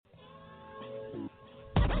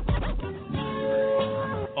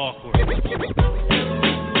awkward.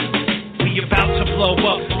 We about to blow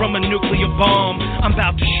up from a nuclear bomb. I'm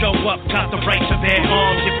about to show up, got the right to bear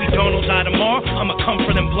arms. If we don't all die tomorrow, I'ma come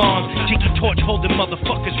for them blondes. Tiki torch holding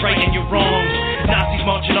motherfuckers righting your wrongs. Nazis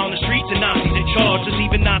marching on the streets and Nazis in charge. There's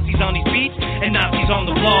even Nazis on these beats and Nazis on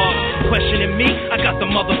the blog. Questioning me, I got the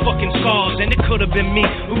motherfucking scars. And it could have been me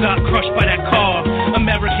who got crushed by that car.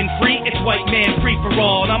 American free, it's white man free for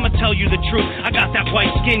all. And I'ma tell you the truth, I got that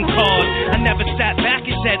white skin card. I never sat back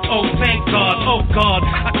and said, oh thank God, oh God.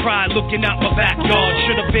 I cried looking out my backyard.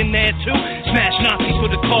 Should have been there too, smash Nazis for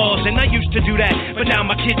the cause. And I used to do that, but now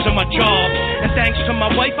my kids are my job. And thanks to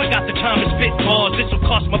my wife, I got the time to spit bars. This'll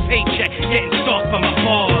cost my paycheck, getting stalked by my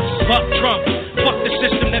boss. Fuck Trump, fuck the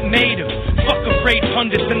system that made him. Fuck afraid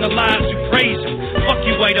pundits and the lives who praise him. Fuck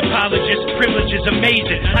you white apologists, privilege is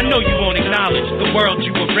amazing. I know you won't acknowledge the world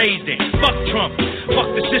you were raised in. Fuck Trump, fuck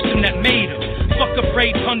the system that made him. Fuck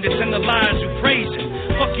afraid pundits and the lies who praise him.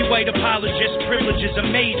 Fuck you white apologists, privilege is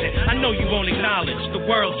amazing. I know you won't acknowledge the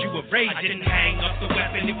world you were raised in. I didn't hang up the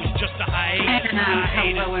weapon, it was just a hiatus.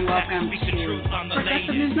 Hello and welcome to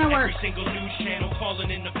Progressive News Network. Every single news channel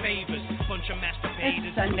calling in the favors. Bunch of masturbators.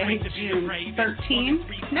 It's Sunday, June 13th.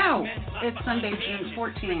 No, it's Sunday, June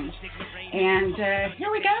 14th. And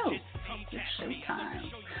here we go. It's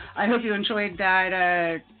showtime. I hope you enjoyed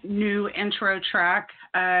that new intro track.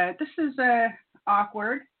 This is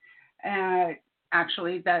Awkward.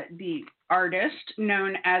 Actually, the artist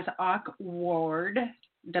known as Awkward,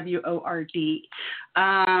 W-O-R-D.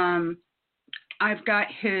 I've got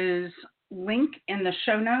his link in the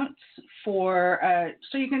show notes for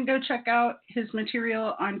so you can go check out his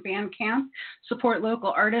material on Bandcamp, support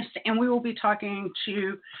local artists, and we will be talking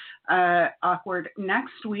to Awkward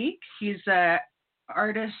next week. He's an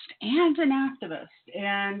artist and an activist,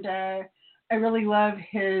 and I really love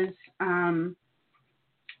his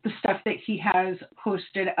the stuff that he has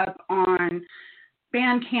posted up on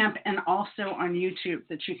Bandcamp and also on YouTube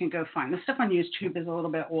that you can go find. The stuff on YouTube is a little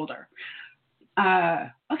bit older.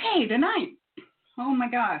 Okay, tonight. Oh my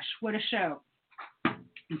gosh, what a show.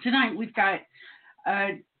 Tonight we've got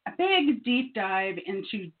a big deep dive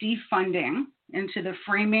into defunding, into the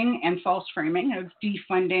framing and false framing of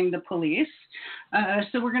defunding the police.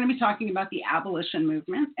 So we're going to be talking about the abolition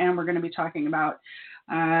movement, and we're going to be talking about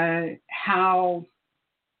how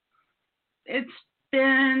it's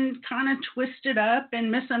been kind of twisted up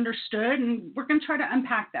and misunderstood, and we're going to try to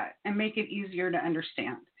unpack that and make it easier to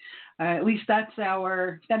understand. At least that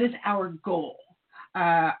is our goal.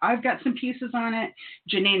 I've got some pieces on it.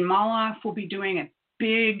 Janine Maloff will be doing a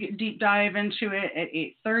big deep dive into it at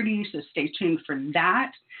 8:30, so stay tuned for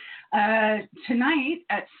that. Tonight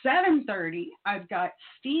at 7:30, I've got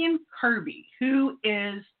Steen Kirby, who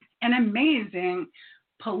is an amazing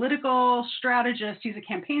political strategist. He's a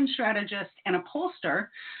campaign strategist and a pollster,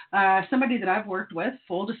 somebody that I've worked with,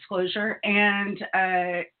 full disclosure, and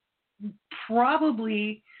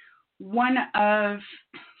probably one of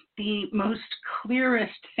the most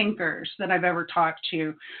clearest thinkers that I've ever talked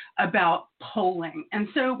to about polling. And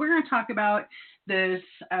so we're going to talk about this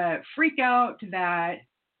freak out that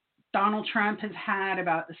Donald Trump has had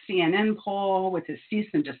about the CNN poll with his cease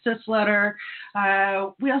and desist letter.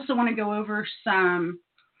 We also want to go over some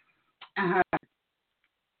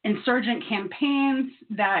insurgent campaigns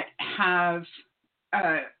that have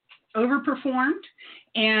overperformed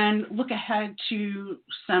and look ahead to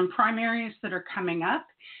some primaries that are coming up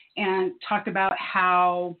and talk about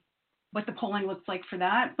what the polling looks like for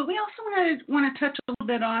that. But we also want to touch a little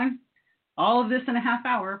bit on all of this in a half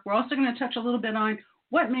hour. We're also going to touch a little bit on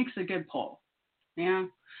what makes a good poll. Yeah.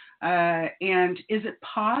 And is it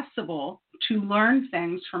possible to learn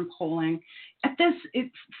things from polling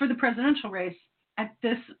for the presidential race at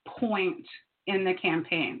this point in the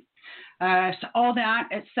campaign? So all that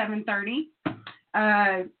at 7:30.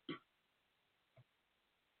 I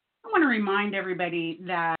want to remind everybody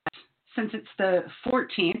that since it's the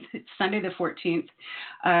 14th, it's Sunday the 14th,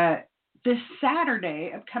 this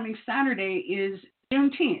Saturday, upcoming Saturday, is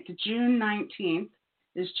Juneteenth. June 19th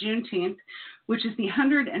is Juneteenth, which is the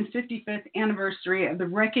 155th anniversary of the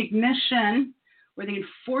recognition or the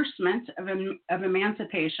enforcement of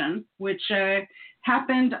emancipation, which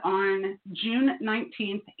happened on June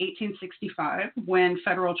 19th, 1865, when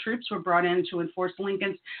federal troops were brought in to enforce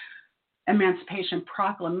Lincoln's Emancipation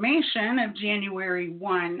Proclamation of January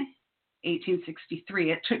 1,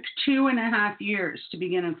 1863. It took 2.5 years to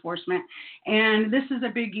begin enforcement, and this is a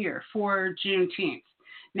big year for Juneteenth.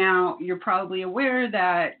 Now, you're probably aware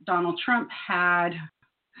that Donald Trump had,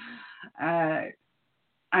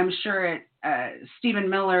 I'm sure at Stephen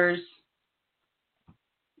Miller's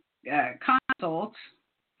consult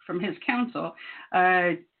from his counsel,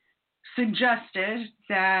 suggested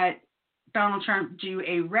that Donald Trump do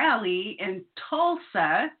a rally in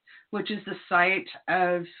Tulsa, which is the site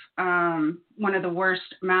of one of the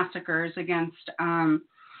worst massacres against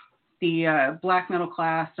the black middle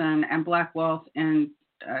class and black wealth in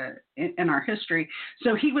our history.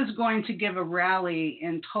 So he was going to give a rally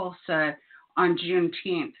in Tulsa on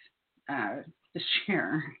Juneteenth this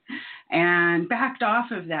year, and backed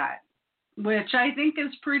off of that, which I think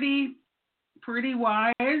is pretty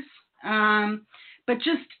wise, but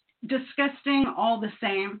just disgusting all the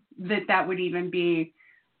same that would even be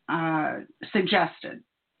suggested.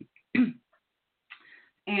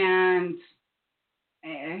 And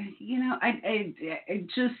I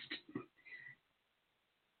just,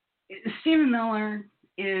 Stephen Miller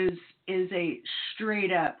is a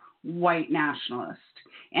straight up white nationalist.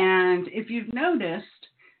 And if you've noticed,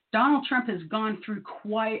 Donald Trump has gone through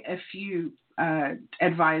quite a few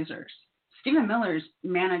advisors. Stephen Miller's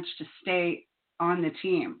managed to stay on the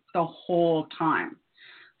team the whole time.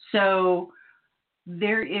 So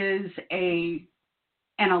there is an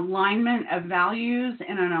alignment of values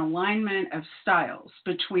and an alignment of styles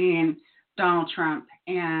between Donald Trump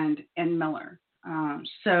and Miller.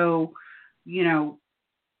 So,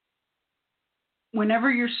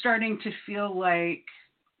 whenever you're starting to feel like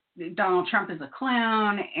Donald Trump is a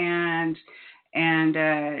clown and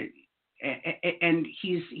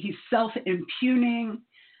he's self-impugning,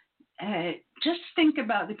 just think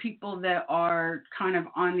about the people that are kind of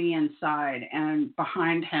on the inside and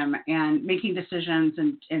behind him and making decisions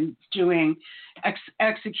and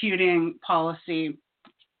executing policy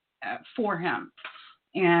for him,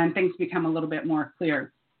 and things become a little bit more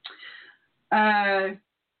clear. I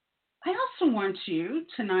also want to,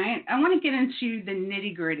 tonight, I want to get into the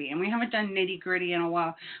nitty-gritty, and we haven't done nitty-gritty in a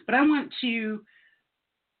while, but I want to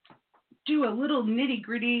do a little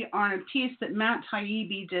nitty-gritty on a piece that Matt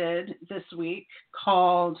Taibbi did this week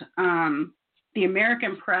called The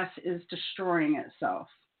American Press is Destroying Itself.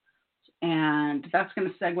 And that's going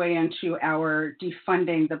to segue into our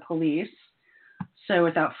defunding the police. So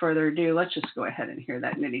without further ado, let's just go ahead and hear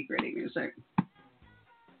that nitty-gritty music.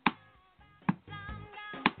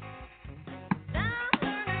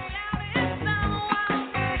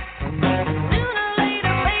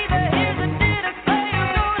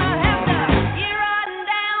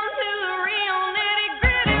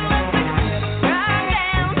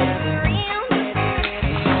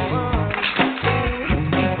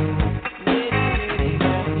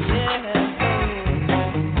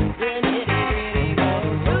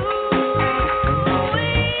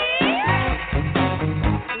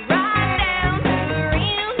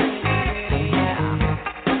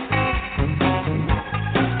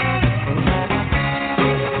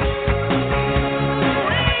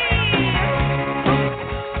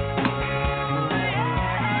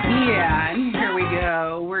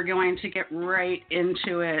 To get right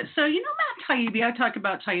into it. So, Matt Taibbi, I talk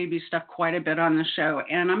about Taibbi stuff quite a bit on the show,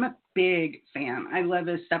 and I'm a big fan. I love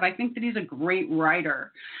his stuff. I think that he's a great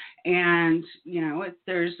writer. And,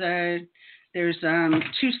 there's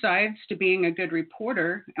two sides to being a good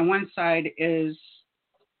reporter, and one side is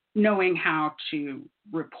knowing how to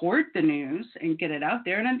report the news and get it out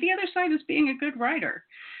there, and then the other side is being a good writer.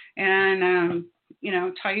 And,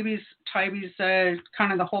 Taibbi's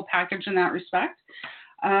kind of the whole package in that respect.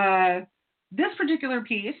 This particular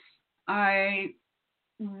piece, I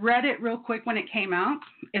read it real quick when it came out.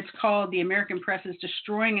 It's called The American Press is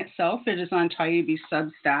Destroying Itself. It is on Taibbi's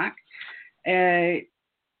Substack. If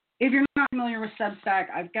you're not familiar with Substack,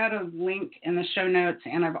 I've got a link in the show notes,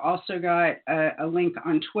 and I've also got a link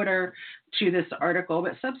on Twitter to this article.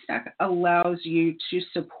 But Substack allows you to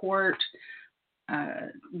support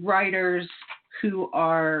writers who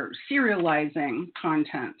are serializing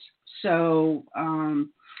content. So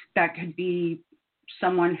that could be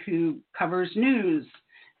someone who covers news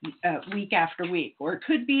week after week, or it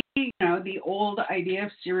could be, the old idea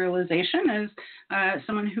of serialization is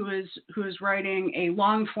someone who is writing a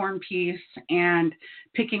long form piece and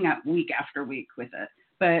picking up week after week with it.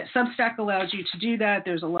 But Substack allows you to do that.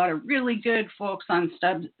 There's a lot of really good folks on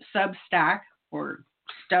Substack, or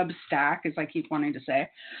Stubstack, as I keep wanting to say.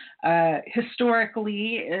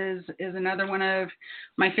 Historically is another one of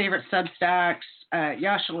my favorite Substacks.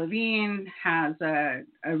 Yasha Levine has a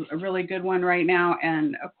really good one right now,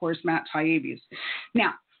 and of course Matt Taibbi's.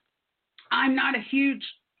 Now, I'm not a huge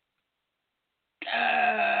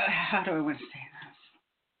how do I want to say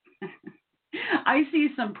this? I see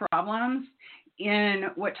some problems in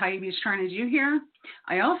what Taibbi's trying to do here.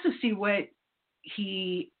 I also see what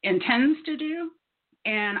he intends to do,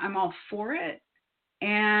 and I'm all for it.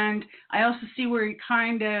 And I also see where he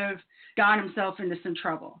kind of got himself into some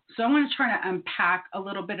trouble. So I want to try to unpack a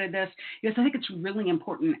little bit of this because I think it's really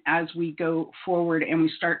important as we go forward and we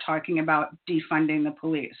start talking about defunding the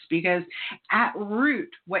police, because at root,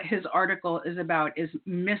 what his article is about is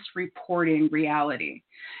misreporting reality.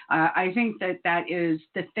 I think that is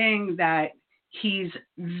the thing that he's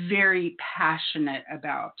very passionate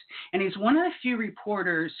about. And he's one of the few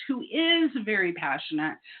reporters who is very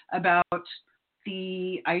passionate about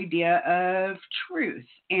the idea of truth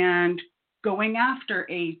and going after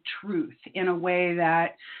a truth in a way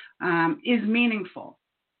that is meaningful.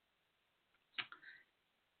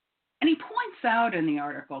 And he points out in the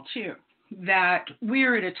article, too, that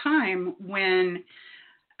we're at a time when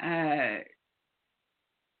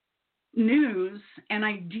news and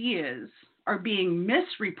ideas are being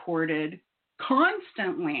misreported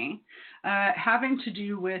constantly, having to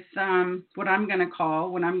do with what I'm going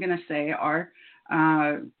to say are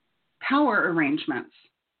power arrangements.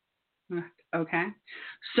 Okay,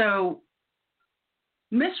 so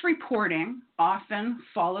misreporting often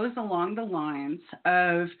follows along the lines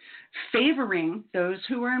of favoring those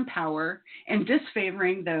who are in power and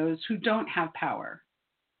disfavoring those who don't have power.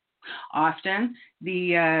 Often,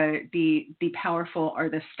 the powerful are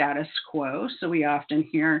the status quo. So we often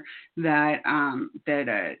hear that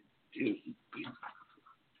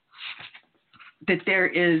that there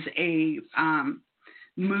is a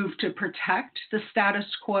move to protect the status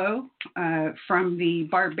quo from the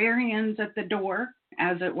barbarians at the door,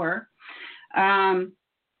 as it were. But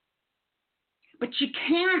you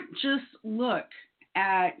can't just look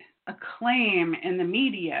at a claim in the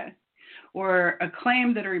media or a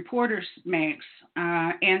claim that a reporter makes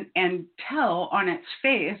and tell on its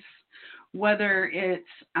face whether it's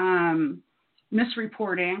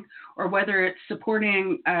misreporting or whether it's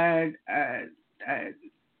supporting a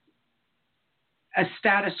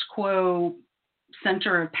status quo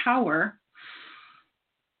center of power.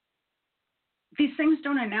 These things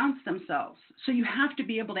don't announce themselves. So you have to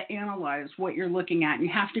be able to analyze what you're looking at, and you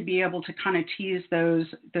have to be able to kind of tease those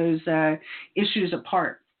issues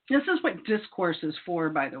apart. This is what discourse is for,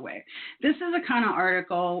 by the way. This is a kind of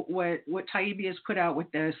article, what Taibbi has put out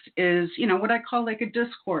with this is, what I call like a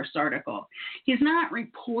discourse article. He's not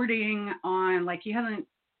reporting on,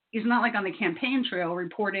 he's not like on the campaign trail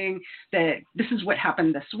reporting that this is what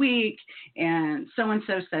happened this week and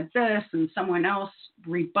so-and-so said this and someone else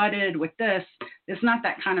rebutted with this. It's not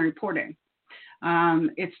that kind of reporting.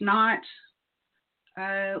 It's not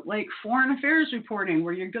like foreign affairs reporting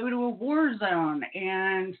where you go to a war zone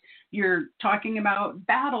and you're talking about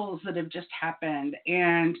battles that have just happened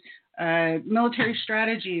and military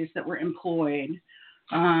strategies that were employed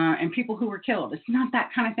and people who were killed. It's not that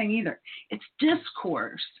kind of thing either. It's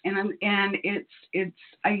discourse and it's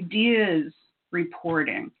ideas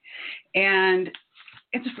reporting. And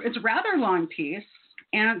it's a rather long piece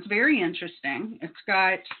and it's very interesting. It's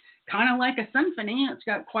got kind of like a symphony. It's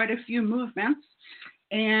got quite a few movements.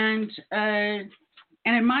 And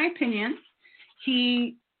in my opinion,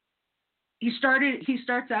 he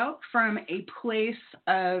starts out from a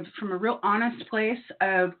real honest place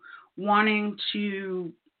of wanting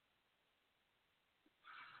to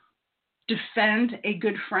defend a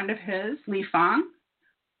good friend of his, Li Fang,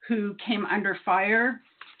 who came under fire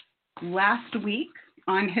last week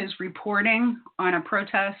on his reporting on a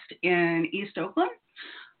protest in East Oakland.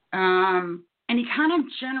 And he kind of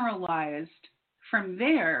generalized from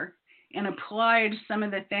there and applied some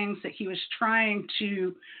of the things that he was trying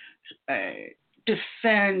to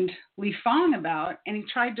defend Li Fang about, and he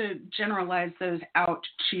tried to generalize those out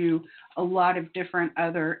to a lot of different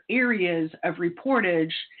other areas of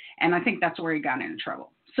reportage, and I think that's where he got into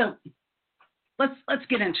trouble. So let's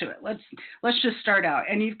get into it. Let's just start out.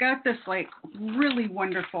 And you've got this like really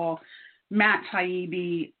wonderful Matt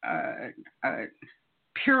Taibbi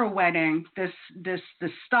pirouetting this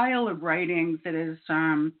style of writing that is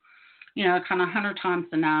kind of Hunter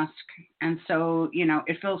Thompson-esque, and so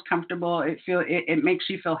it feels comfortable. It makes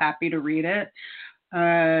you feel happy to read it.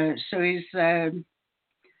 So he's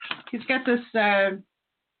got this.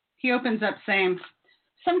 He opens up saying,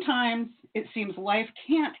 "Sometimes it seems life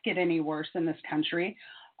can't get any worse in this country.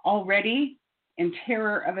 Already, in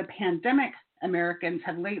terror of a pandemic, Americans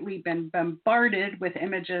have lately been bombarded with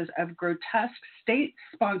images of grotesque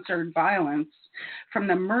state-sponsored violence, from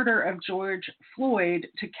the murder of George Floyd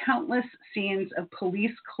to countless scenes of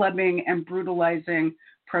police clubbing and brutalizing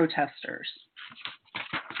protesters."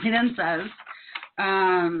 He then says,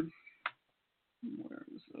 where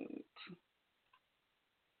is it?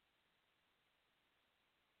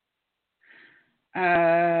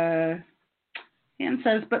 And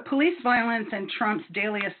says, but police violence and Trump's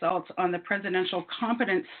daily assaults on the presidential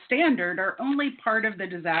competence standard are only part of the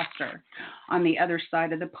disaster. On the other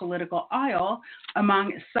side of the political aisle,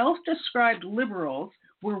 among self-described liberals,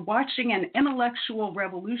 we're watching an intellectual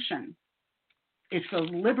revolution. It's so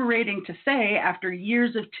liberating to say after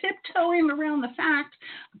years of tiptoeing around the fact,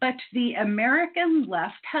 but the American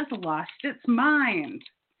left has lost its mind.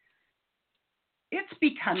 It's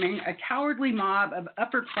becoming a cowardly mob of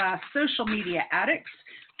upper-class social media addicts,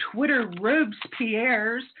 Twitter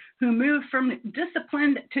Robespierres, who move from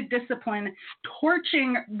discipline to discipline,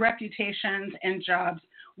 torching reputations and jobs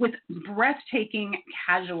with breathtaking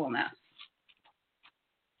casualness.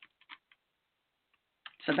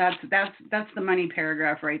 So that's the money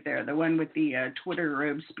paragraph right there, the one with the Twitter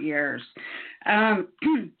Robespierres. So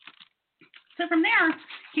from there,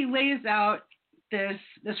 he lays out this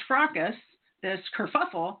fracas, this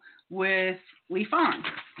kerfuffle with DEFUND.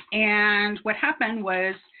 And what happened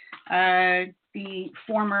was the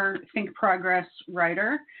former Think Progress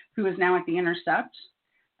writer, who is now at The Intercept,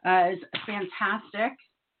 is a fantastic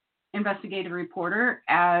investigative reporter,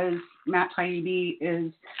 as Matt Taibbi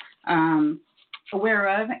is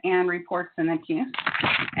aware of and reports in the piece.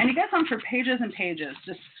 And he goes on for pages and pages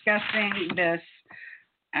discussing this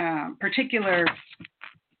particular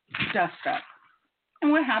dust-up.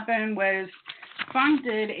 And what happened was Fong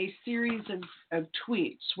did a series of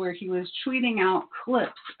tweets where he was tweeting out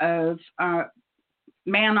clips of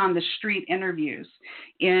man-on-the-street interviews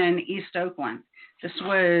in East Oakland. This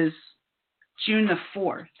was June the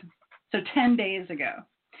 4th, so 10 days ago.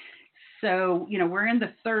 So, we're in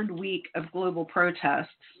the third week of global protests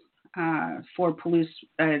for police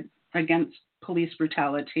against police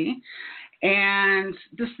brutality. And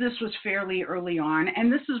this was fairly early on.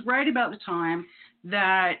 And this is right about the time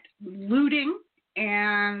that looting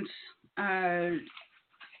and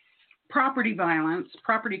property violence,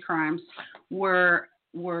 property crimes were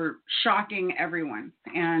shocking everyone,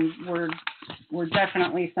 and were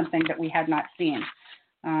definitely something that we had not seen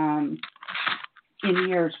in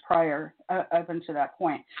years prior up until that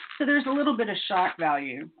point. So there's a little bit of shock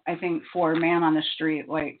value, I think, for a man on the street.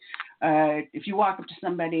 Like if you walk up to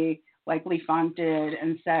somebody like DEFUND did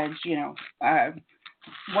and said,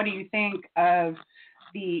 what do you think of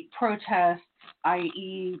the protests,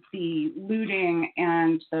 i.e. the looting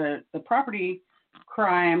and the property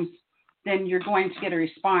crimes, then you're going to get a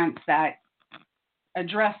response that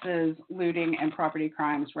addresses looting and property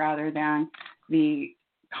crimes rather than the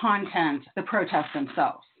content, the protests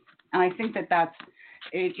themselves. And I think that's,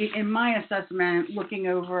 in my assessment, looking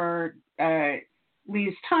over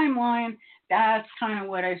Lee's timeline, that's kind of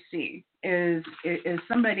what I see, is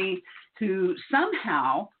somebody who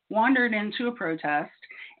somehow wandered into a protest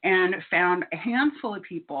and found a handful of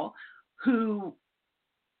people who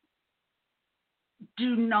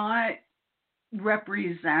do not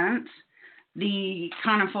represent the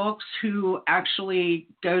kind of folks who actually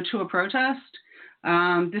go to a protest.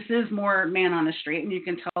 This is more man on the street, and you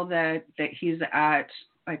can tell that he's at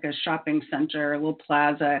like a shopping center, a little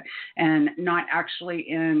plaza, and not actually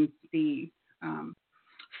in the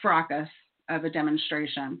fracas of a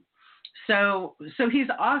demonstration. So he's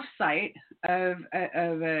off site of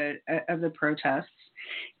the protests,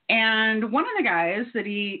 and one of the guys that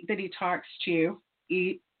he talks to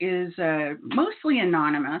is mostly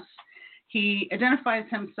anonymous. He identifies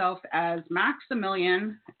himself as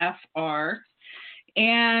Maximilian Fr.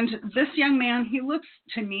 And this young man, he looks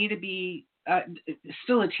to me to be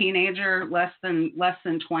still a teenager, less than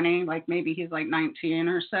 20, like maybe he's like 19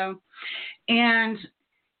 or so. And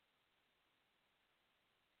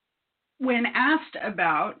when asked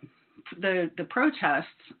about the protests,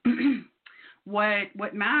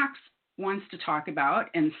 what Max wants to talk about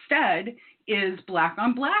instead is black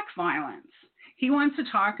on black violence. He wants to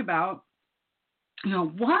talk about,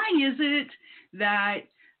 why is it that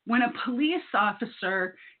when a police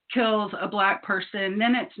officer kills a black person,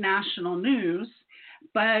 then it's national news,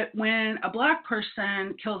 but when a black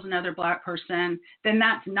person kills another black person, then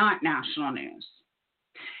that's not national news.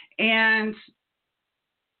 And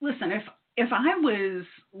listen, if I was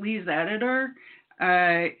Lee's editor,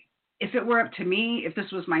 if it were up to me, if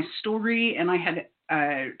this was my story and I had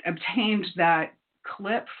obtained that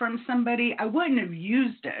clip from somebody, I wouldn't have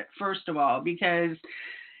used it, first of all, because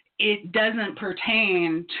it doesn't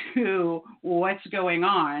pertain to what's going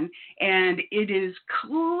on. And it is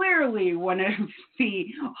clearly one of the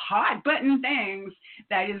hot button things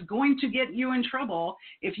that is going to get you in trouble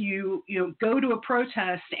if you go to a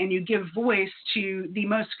protest and you give voice to the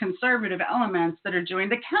most conservative elements that are doing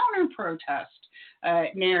the counter protest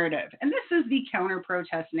narrative. And this is the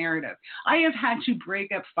counter-protest narrative. I have had to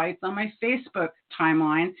break up fights on my Facebook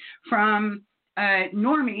timeline from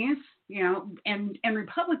normies, and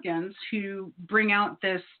Republicans who bring out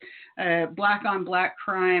this black on black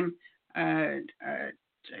crime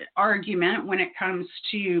argument when it comes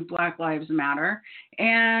to Black Lives Matter.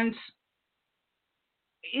 And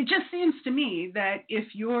it just seems to me that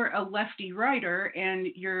if you're a lefty writer and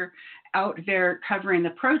you're out there covering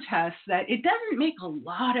the protests, that it doesn't make a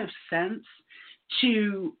lot of sense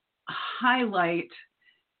to highlight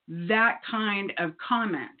that kind of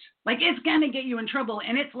comment. Like, it's going to get you in trouble.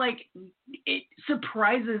 And it's like, it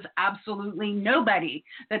surprises absolutely nobody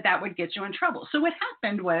that would get you in trouble. So what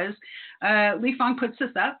happened was Li Fong puts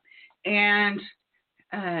this up, and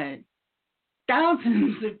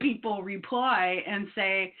thousands of people reply and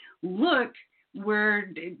say, look, we're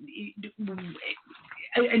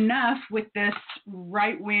enough with this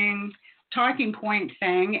right-wing talking point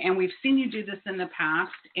thing, and we've seen you do this in the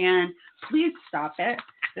past, and please stop it.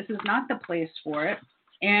 This is not the place for it.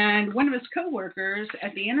 And one of his coworkers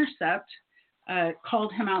at The Intercept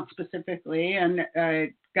called him out specifically and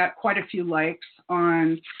got quite a few likes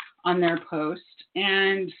on their post,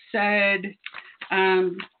 and said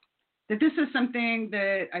that this is something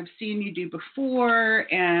that I've seen you do before,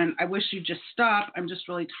 and I wish you'd just stop. I'm just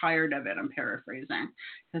really tired of it. I'm paraphrasing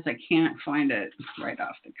because I can't find it right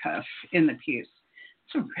off the cuff in the piece.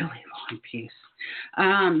 It's a really long piece.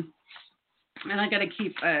 And I got to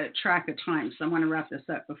keep track of time, so I want to wrap this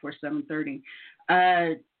up before 7:30.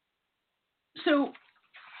 So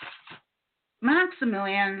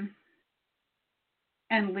Maximilian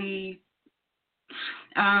and Lee,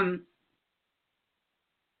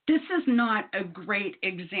 this is not a great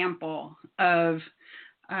example of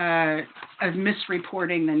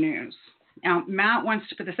misreporting the news. Now, Matt wants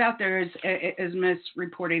to put this out there as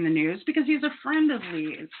misreporting the news because he's a friend of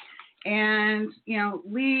Lee's. And,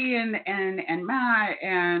 Lee and Matt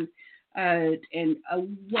and a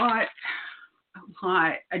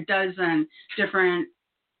dozen different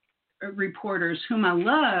reporters whom I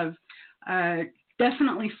love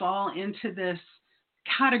definitely fall into this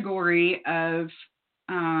category of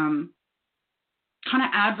kind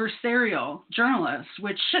of adversarial journalists,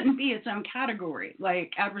 which shouldn't be its own category.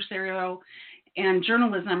 Like, adversarial and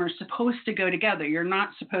journalism are supposed to go together. You're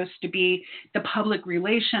not supposed to be the public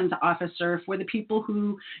relations officer for the people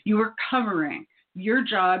who you are covering. Your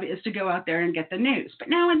job is to go out there and get the news. But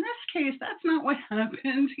now in this case, that's not what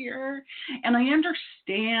happened here. And I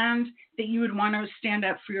understand that you would want to stand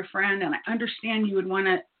up for your friend, and I understand you would want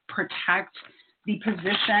to protect the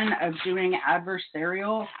position of doing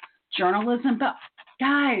adversarial journalism. But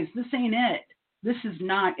guys, this ain't it. This is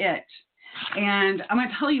not it. And I'm going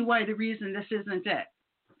to tell you why the reason this isn't it.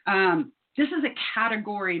 This is a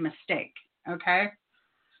category mistake, okay?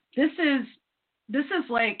 This is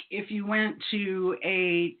like if you went to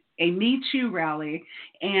a Me Too rally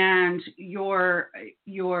and your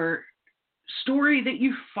story that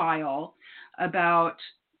you file about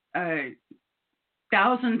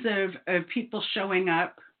thousands of people showing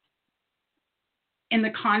up in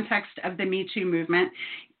the context of the Me Too movement,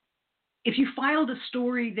 if you filed a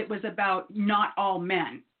story that was about not all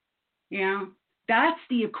men, that's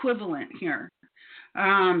the equivalent here.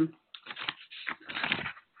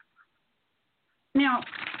 Now,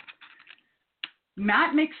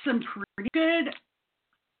 Matt makes some pretty good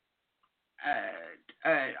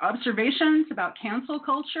observations about cancel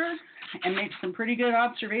culture, and makes some pretty good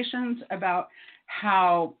observations about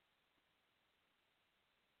how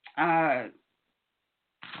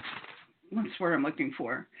what's the word I'm looking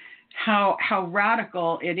for? How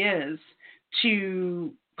radical it is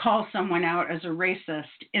to call someone out as a racist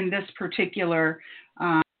in this particular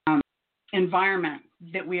environment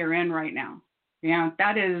that we are in right now.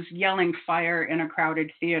 That is yelling fire in a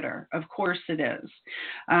crowded theater. Of course it is.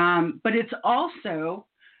 But it's also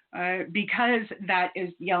because that is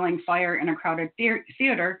yelling fire in a crowded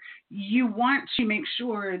theater, you want to make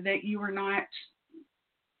sure that you are not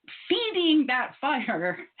feeding that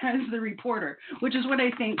fire as the reporter, which is what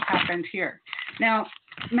I think happened here. Now,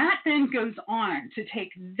 Matt then goes on to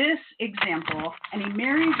take this example and he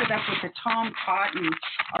marries it up with the Tom Cotton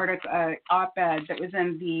article, op-ed that was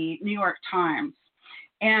in the New York Times,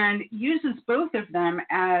 and uses both of them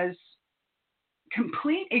as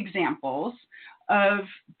complete examples of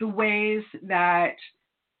the ways that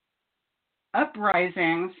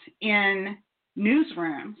uprisings in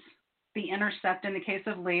newsrooms, the Intercept in the case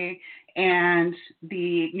of Lee, and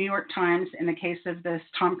the New York Times in the case of this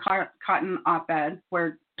Tom Cotton op-ed,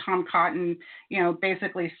 where Tom Cotton,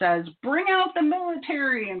 basically says, bring out the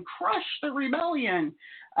military and crush the rebellion.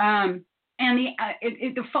 And And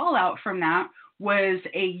the fallout from that was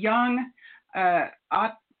a young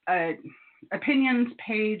opinions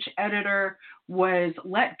page editor was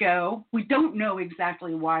let go. We don't know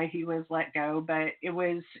exactly why he was let go, but it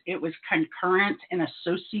was concurrent and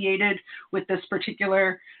associated with this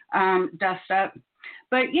particular dust up.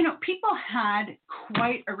 But, you know, people had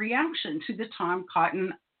quite a reaction to the Tom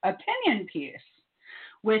Cotton opinion piece,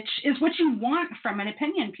 which is what you want from an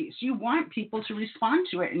opinion piece. You want people to respond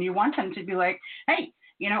to it, and you want them to be like, hey,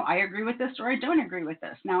 you know, I agree with this or I don't agree with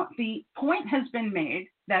this. Now, the point has been made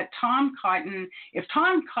that Tom Cotton, if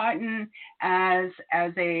Tom Cotton as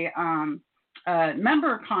a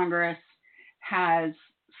member of Congress has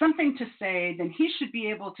something to say, then he should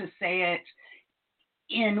be able to say it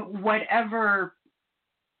in whatever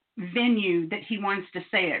venue that he wants to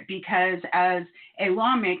say it, because as a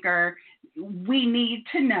lawmaker, we need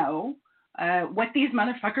to know what these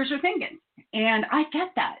motherfuckers are thinking. And I get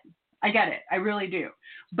that. I get it. I really do.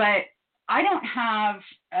 But I don't have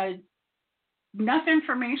enough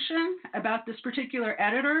information about this particular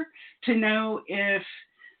editor to know if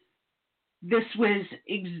this was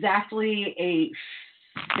exactly a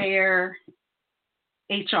fair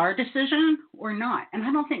HR decision or not. And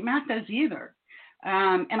I don't think Matt does either.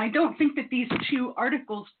 And I don't think that these two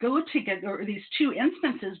articles go together, or these two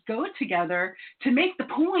instances go together to make the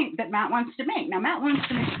point that Matt wants to make. Now, Matt wants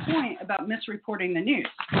to make a point about misreporting the news.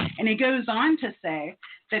 And he goes on to say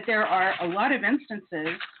that there are a lot of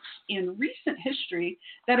instances in recent history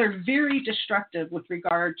that are very destructive with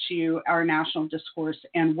regard to our national discourse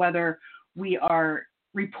and whether we are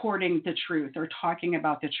reporting the truth or talking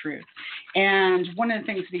about the truth. And one of the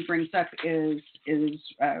things that he brings up is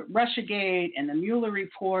Russiagate and the Mueller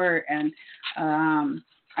report and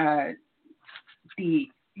the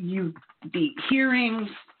hearings,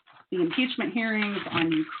 the impeachment hearings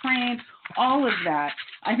on Ukraine, all of that.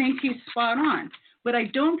 I think he's spot on. But I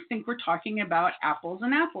don't think we're talking about apples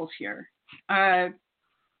and apples here.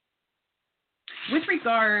 With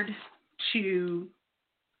regard to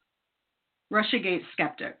Russiagate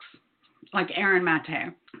skeptics like Aaron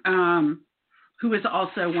Mate, who is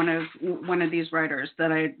also one of these writers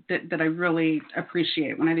that I really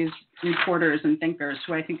appreciate, one of these reporters and thinkers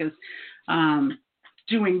who I think is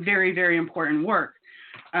doing very, very important work.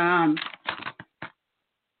 I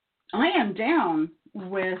am down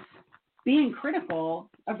with being critical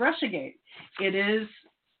of Russiagate. It is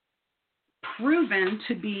proven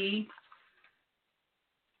to be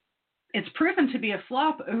a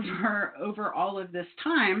flop over all of this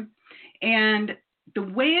time, and the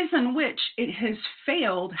ways in which it has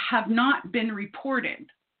failed have not been reported.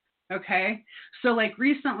 Okay, so like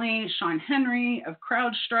recently, Sean Henry of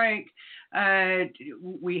CrowdStrike,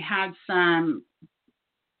 we had some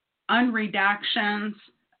unredactions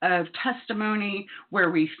of testimony where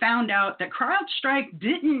we found out that CrowdStrike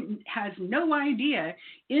has no idea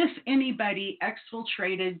if anybody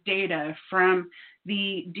exfiltrated data from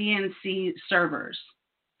the DNC servers.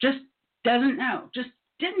 Just doesn't know, just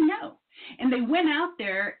didn't know. And they went out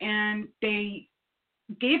there and they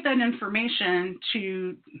gave that information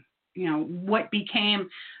to, what became,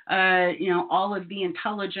 all of the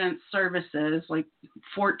intelligence services, like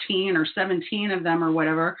 14 or 17 of them or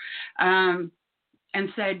whatever, and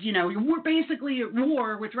said, we're basically at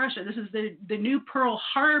war with Russia. This is the new Pearl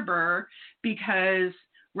Harbor because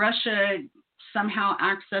Russia somehow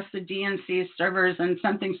accessed the DNC servers and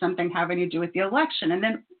something having to do with the election. And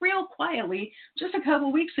then real quietly, just a couple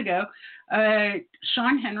of weeks ago,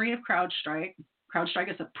 Sean Henry of CrowdStrike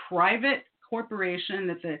is a private corporation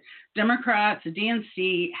that the Democrats, the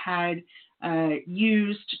DNC had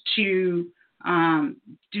used to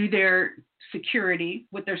do their security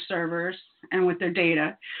with their servers and with their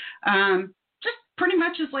data. Just pretty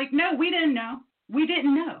much is like, no, we didn't know. We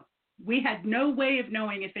didn't know. We had no way of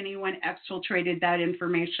knowing if anyone exfiltrated that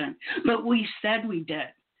information, but we said we did.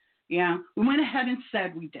 Yeah, we went ahead and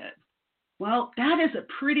said we did. Well, that is a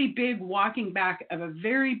pretty big walking back of a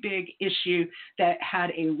very big issue that had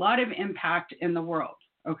a lot of impact in the world,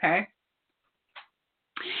 okay?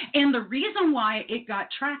 And the reason why it got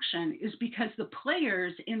traction is because the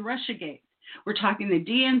players in Russiagate, we're talking the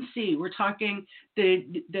DNC, we're talking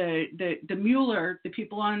the Mueller, the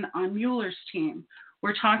people on Mueller's team,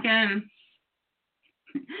 we're talking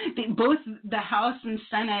both the House and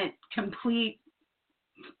Senate complete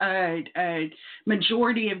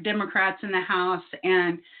majority of Democrats in the House,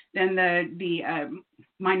 and then the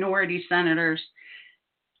minority senators.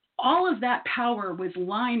 All of that power was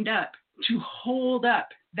lined up to hold up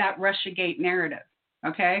that Russiagate narrative.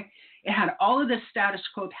 Okay, it had all of this status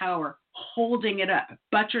quo power holding it up,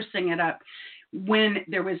 buttressing it up when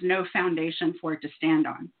there was no foundation for it to stand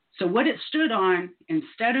on. So what it stood on,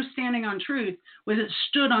 instead of standing on truth, was it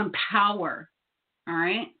stood on power. All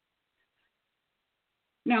right.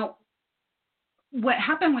 Now, what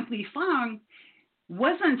happened with Li Fang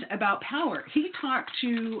wasn't about power. He talked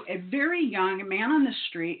to a very young man on the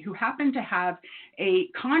street who happened to have an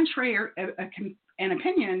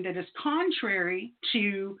opinion that is contrary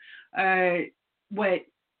to what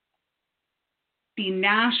the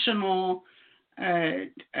national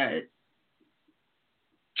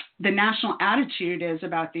attitude is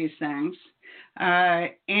about these things,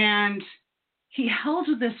 and he held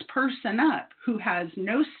this person up who has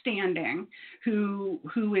no standing, who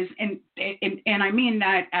is, and I mean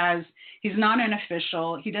that as he's not an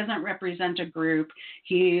official, he doesn't represent a group,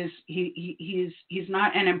 he's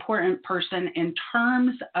not an important person in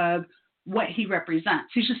terms of what he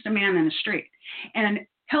represents. He's just a man in the street, and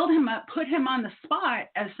held him up, put him on the spot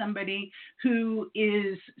as somebody who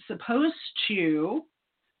is supposed to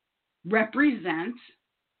represent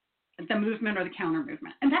the movement or the counter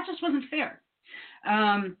movement, and that just wasn't fair.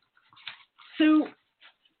 So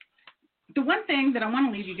the one thing that I want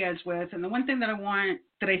to leave you guys with, and the one thing that I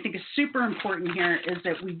think is super important here, is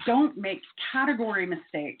that we don't make category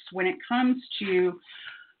mistakes when it comes to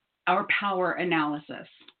our power analysis.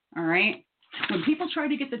 All right. When people try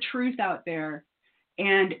to get the truth out there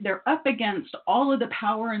and they're up against all of the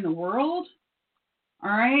power in the world,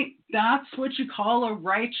 all right, that's what you call a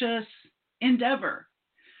righteous endeavor.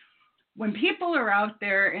 When people are out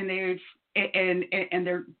there and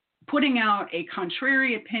they're putting out a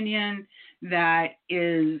contrary opinion that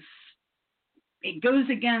it goes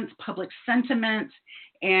against public sentiment,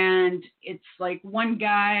 and it's like one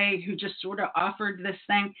guy who just sort of offered this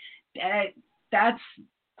thing, that's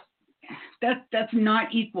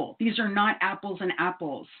not equal. These are not apples and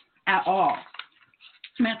apples at all.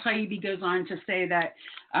 Matt Taibbi goes on to say that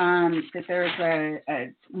there's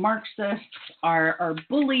a Marxists are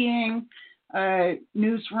bullying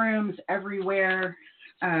newsrooms everywhere.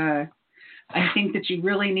 I think that you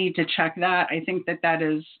really need to check that. I think that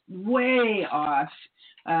is way off.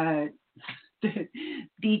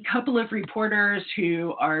 The couple of reporters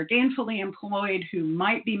who are gainfully employed, who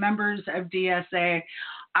might be members of DSA,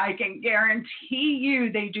 I can guarantee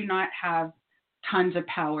you they do not have tons of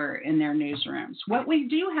power in their newsrooms. What we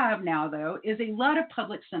do have now, though, is a lot of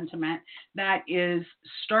public sentiment that is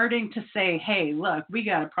starting to say, hey, look, we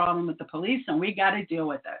got a problem with the police and we got to deal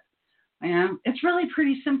with it. And it's really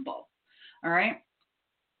pretty simple. All right.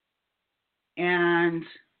 And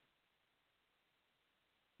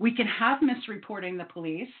we can have misreporting the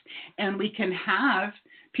police, and we can have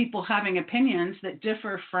people having opinions that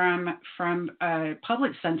differ from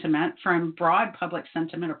public sentiment, from broad public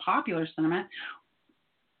sentiment or popular sentiment.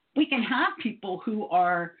 We can have people who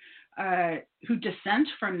are who dissent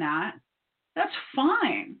from that. That's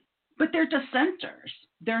fine, but they're dissenters.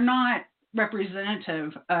 They're not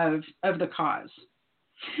representative of the cause.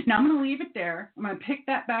 Now I'm going to leave it there. I'm going to pick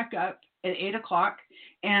that back up at 8 o'clock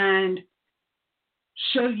and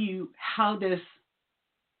show you how this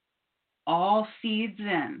all feeds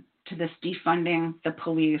in to this defunding the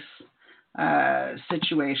police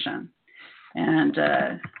situation. And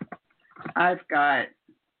I've got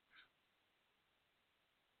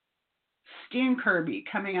Steve Kirby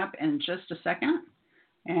coming up in just a second,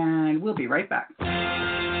 and we'll be right back.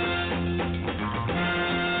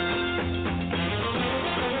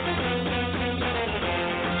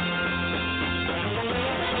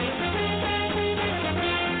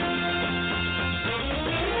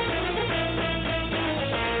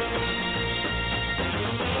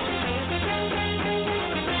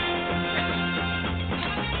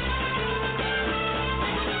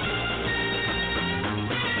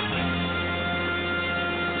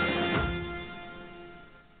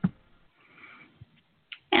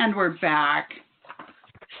 And we're back.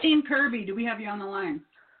 Steve Kirby, do we have you on the line?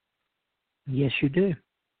 Yes, you do.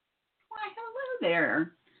 Why, hello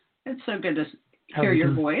there. It's so good to hear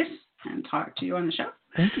your voice and talk to you on the show.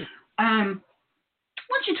 Thank you. Why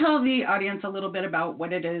don't you tell the audience a little bit about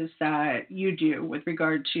what it is that you do with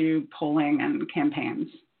regard to polling and campaigns?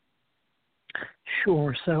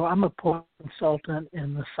 Sure. So I'm a polling consultant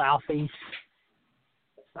in the Southeast.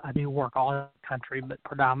 I do work all over the country, but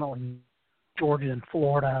predominantly Georgia and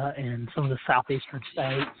Florida and some of the southeastern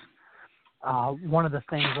states. One of the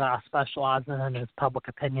things that I specialize in is public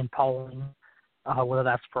opinion polling, whether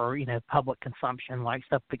that's for public consumption, like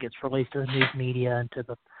stuff that gets released to the news media and to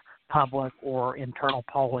the public, or internal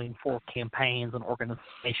polling for campaigns and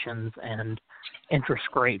organizations and interest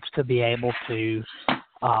groups to be able to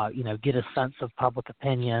get a sense of public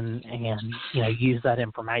opinion and use that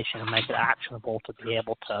information and make it actionable to be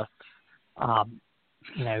able to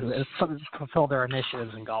fulfill their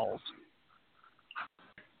initiatives and goals.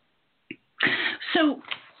 So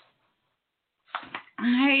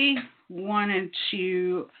I wanted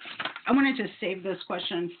to save this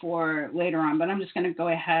question for later on, but I'm just going to go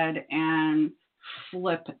ahead and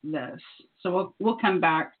flip this. So we'll come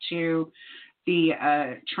back to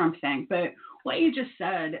the Trump thing. But what you just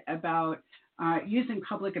said about using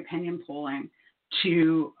public opinion polling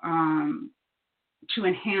to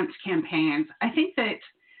enhance campaigns, I think that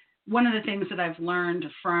one of the things that I've learned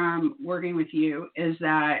from working with you is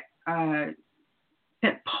that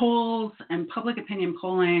that polls and public opinion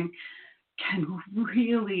polling can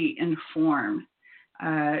really inform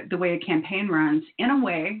the way a campaign runs in a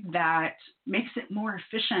way that makes it more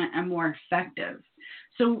efficient and more effective.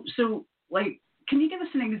 So like, can you give us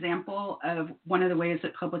an example of one of the ways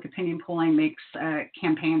that public opinion polling makes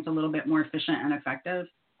campaigns a little bit more efficient and effective?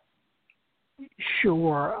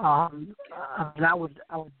 Sure. I would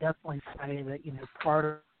definitely say that, part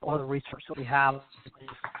of all the research that we have,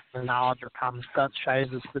 the knowledge or common sense shows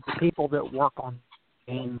us that the people that work on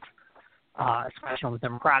campaigns, especially on the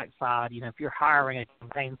Democratic side, if you're hiring a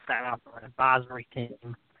campaign staff or an advisory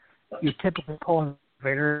team, you're typically pulling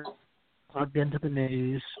very plugged into the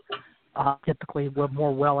news. Typically, we're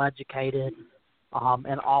more well-educated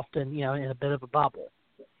and often, in a bit of a bubble.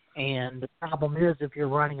 And the problem is, if you're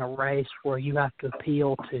running a race where you have to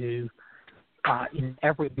appeal to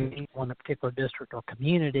every people in a particular district or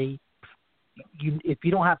community, if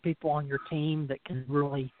you don't have people on your team that can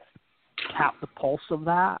really tap the pulse of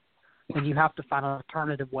that, then you have to find an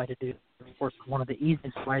alternative way to do it. Of course, one of the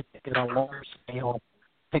easiest ways to get a large-scale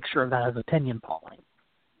picture of that is opinion polling.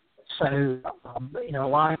 So, a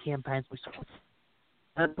lot of campaigns we saw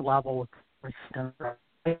at the level with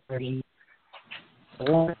a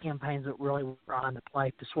lot of campaigns that really were trying to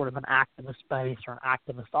play to sort of an activist base or an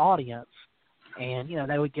activist audience. And,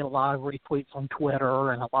 they would get a lot of retweets on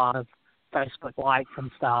Twitter and a lot of Facebook likes and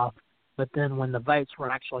stuff. But then when the votes were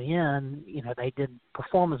actually in, they didn't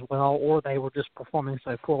perform as well, or they were just performing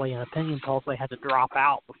so poorly in opinion polls they had to drop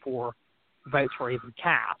out before votes were even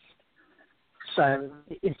cast. So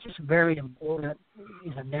it's just very important,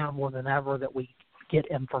 now more than ever, that we get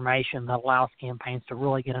information that allows campaigns to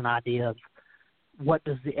really get an idea of what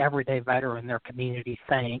does the everyday voter in their community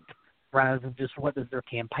think, rather than just what does their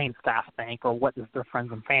campaign staff think or what does their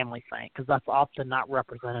friends and family think, because that's often not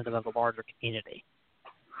representative of a larger community.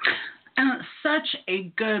 And such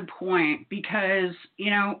a good point, because,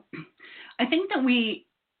 I think that we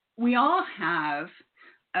all have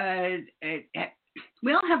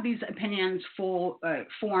these opinions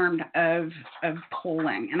formed of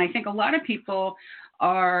polling. And I think a lot of people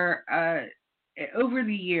are, over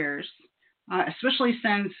the years, especially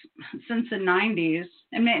since the 90s,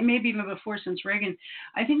 and maybe even before, since Reagan,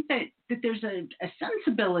 I think that there's a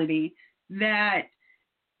sensibility that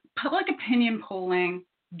public opinion polling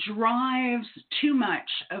drives too much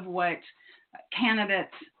of what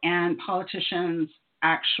candidates and politicians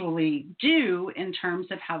actually do in terms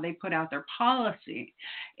of how they put out their policy.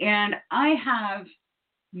 And I have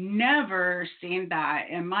never seen that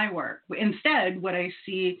in my work. Instead, what I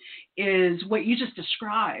see is what you just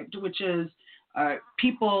described, which is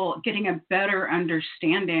people getting a better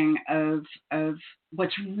understanding of what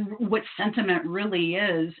sentiment really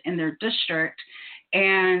is in their district,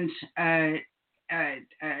 and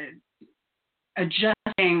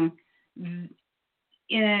adjusting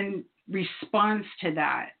in response to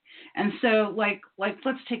that. And so, like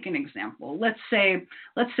let's take an example. Let's say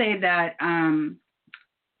that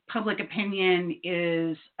public opinion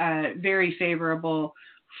is very favorable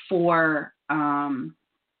for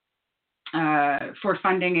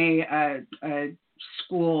funding a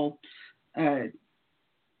school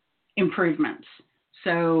improvements.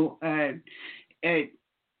 So a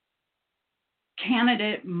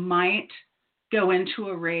candidate might go into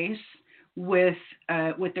a race with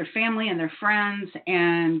their family and their friends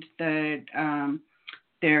and their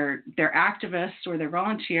activists or their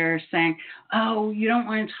volunteers, saying, "Oh, you don't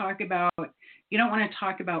want to talk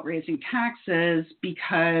about raising taxes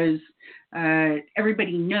because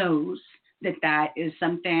everybody knows that is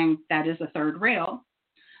something that is a third rail."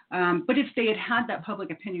 But if they had that public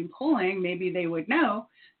opinion polling, maybe they would know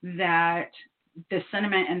that the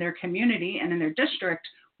sentiment in their community and in their district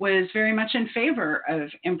was very much in favor of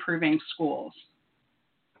improving schools.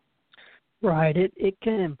 Right. It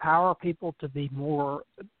can empower people to be more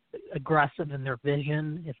aggressive in their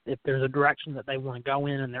vision. If there's a direction that they want to go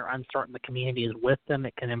in and they're uncertain the community is with them,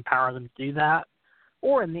 it can empower them to do that.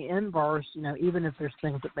 Or in the inverse, even if there's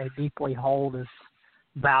things that they deeply hold as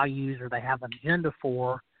values or they have an agenda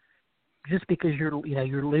for, just because you're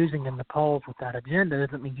losing in the polls with that agenda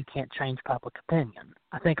doesn't mean you can't change public opinion.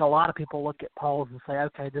 I think a lot of people look at polls and say,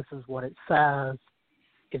 okay, this is what it says.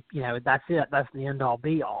 If that's it. That's the end all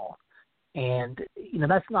be all. And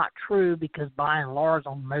that's not true, because by and large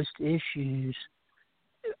on most issues,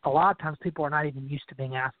 a lot of times people are not even used to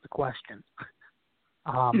being asked the question.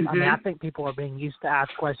 I mean, I think people are being used to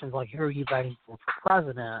ask questions like, who are you voting for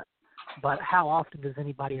president? But how often does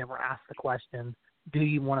anybody ever ask the question, do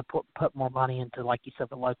you want to put more money into, like you said,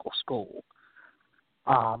 the local school?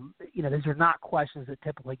 These are not questions that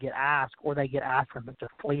typically get asked, or they get asked in such a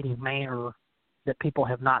fleeting manner that people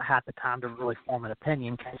have not had the time to really form an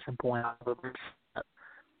opinion. Case in point,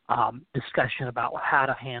 discussion about how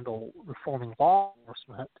to handle reforming law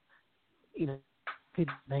enforcement.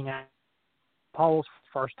 People being asked polls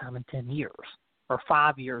for the first time in 10 years or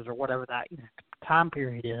 5 years or whatever that time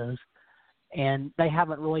period is, and they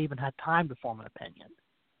haven't really even had time to form an opinion.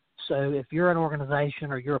 So if you're an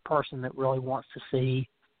organization or you're a person that really wants to see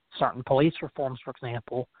certain police reforms, for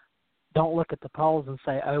example, don't look at the polls and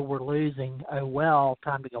say, oh, we're losing, oh, well,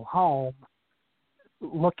 time to go home.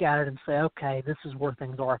 Look at it and say, okay, this is where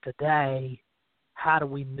things are today. How do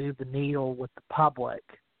we move the needle with the public?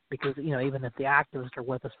 Because, even if the activists are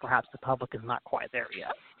with us, perhaps the public is not quite there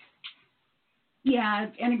yet. Yeah,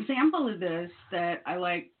 an example of this that I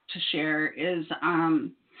like to share is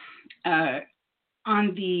on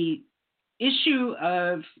the issue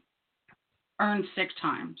of earned sick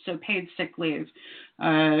time, so paid sick leave,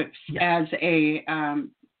 as a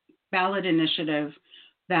ballot initiative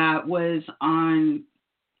that was on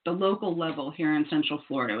the local level here in Central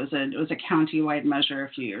Florida. It was a county-wide measure a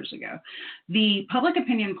few years ago. The public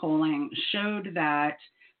opinion polling showed that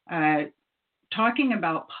talking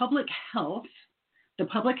about public health, the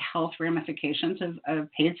public health ramifications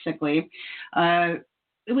of paid sick leave,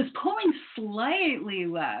 it was polling slightly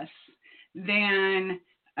less than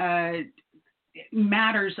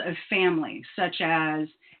matters of family, such as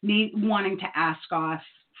wanting to ask off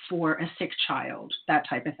for a sick child, that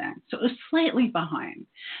type of thing. So it was slightly behind,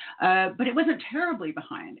 but it wasn't terribly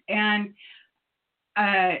behind. And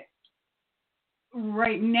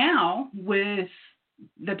right now, with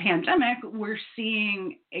the pandemic, we're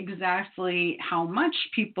seeing exactly how much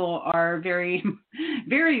people are very,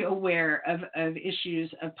 very aware of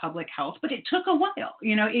issues of public health, but it took a while.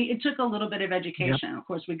 It took a little bit of education. Yep. Of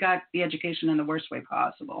course, we got the education in the worst way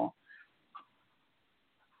possible.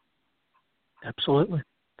 Absolutely.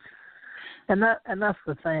 And that's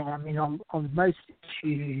the thing. I mean, on most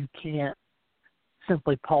issues, you can't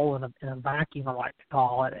simply poll in a vacuum, I like to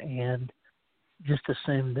call it, and just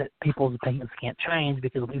assume that people's opinions can't change,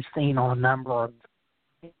 because we've seen on a number of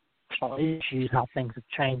issues how things have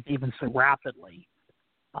changed even so rapidly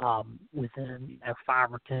within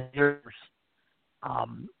 5 or 10 years.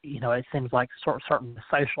 It seems like certain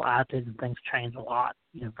social attitudes and things change a lot,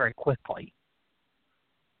 very quickly.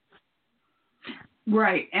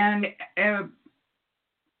 Right, and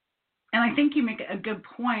I think you make a good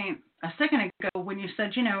point a second ago when you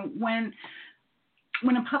said,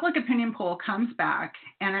 when a public opinion poll comes back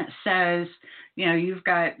and it says, you've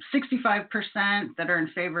got 65% that are in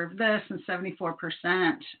favor of this and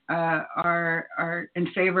 74% are in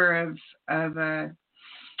favor of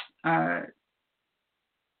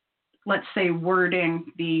let's say, wording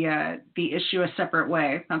the issue a separate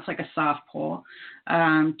way. That's like a soft poll.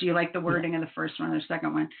 Do you like the wording of the first one or the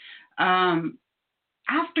second one?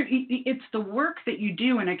 After it's the work that you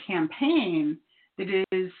do in a campaign that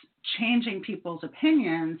is changing people's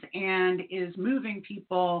opinions and is moving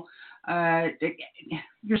people.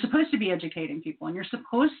 You're supposed to be educating people, and you're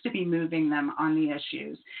supposed to be moving them on the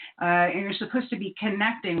issues, and you're supposed to be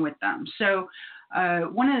connecting with them. So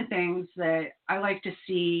one of the things that I like to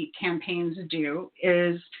see campaigns do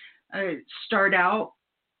is start out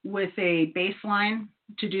with a baseline,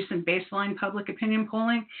 to do some baseline public opinion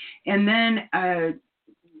polling, and then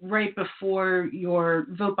right before your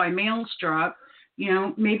vote by mails drop,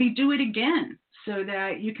 maybe do it again so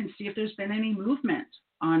that you can see if there's been any movement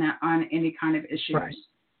on any kind of issues.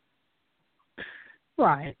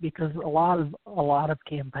 Right, because a lot of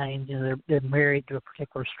campaigns, they're married to a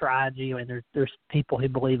particular strategy. I mean, there's people who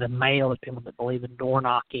believe in mail, there's people that believe in door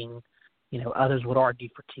knocking. Others would argue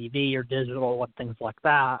for TV or digital and things like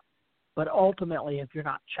that. But ultimately, if you're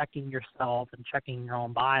not checking yourself and checking your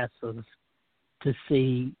own biases to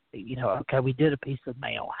see, okay, we did a piece of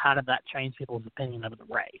mail. How did that change people's opinion of the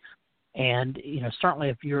race? And, certainly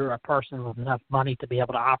if you're a person with enough money to be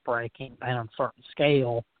able to operate a campaign on a certain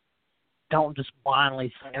scale, don't just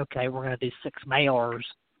blindly say, okay, we're going to do 6 mailers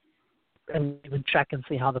and even check and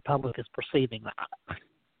see how the public is perceiving that.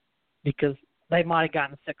 Because they might have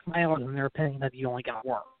gotten 6 mailers, and their opinion of you only got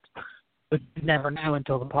worse. But you never know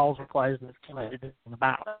until the polls are closed and it's too late to do anything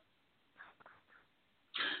about it.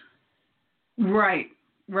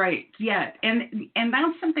 Right. Yeah. And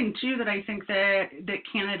that's something too that I think that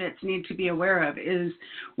candidates need to be aware of. Is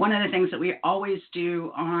one of the things that we always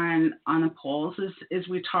do on the polls is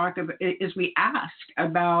we ask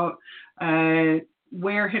about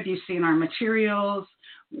where have you seen our materials,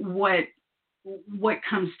 what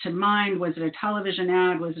comes to mind? Was it a television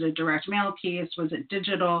ad? Was it a direct mail piece? Was it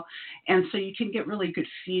digital? And so you can get really good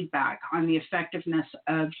feedback on the effectiveness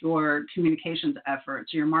of your communications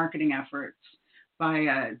efforts, your marketing efforts,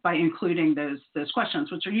 by including those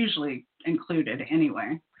questions, which are usually included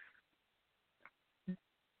anyway.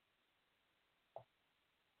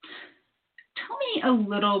 Tell me a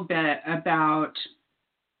little bit about,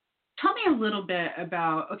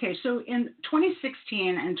 okay, so in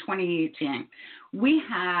 2016 and 2018, we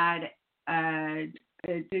had,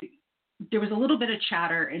 there was a little bit of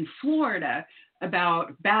chatter in Florida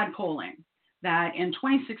about bad polling, that in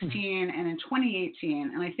 2016 and in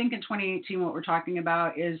 2018, and I think in 2018 what we're talking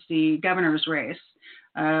about is the governor's race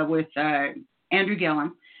with Andrew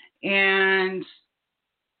Gillum, and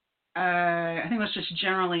I think it was just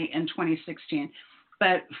generally in 2016.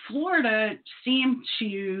 But Florida seemed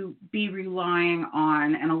to be relying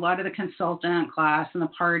on, and a lot of the consultant class and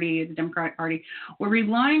the Democratic Party, were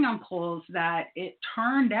relying on polls that it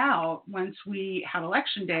turned out, once we had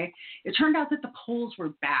election day, it turned out that the polls were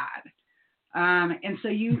bad. And so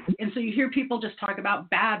you hear people just talk about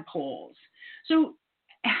bad polls. So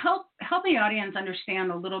help the audience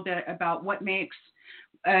understand a little bit about what makes,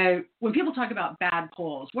 when people talk about bad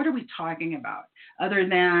polls, what are we talking about other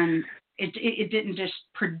than it didn't just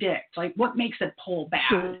predict? Like, what makes a poll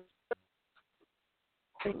bad?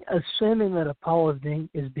 Assuming that a poll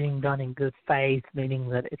is being done in good faith, meaning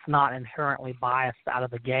that it's not inherently biased out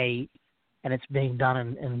of the gate, and it's being done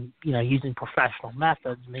in using professional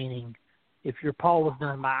methods, meaning if your poll was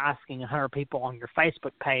done by asking 100 people on your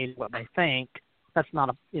Facebook page what they think, that's not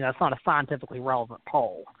a scientifically relevant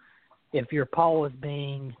poll. If your poll is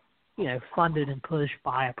being funded and pushed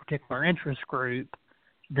by a particular interest group,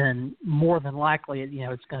 then more than likely,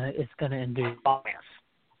 it's going to induce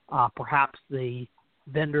bias. Perhaps the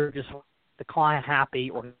vendor just wants the client happy,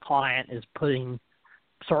 or the client is putting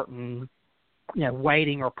certain,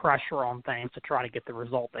 weighting or pressure on things to try to get the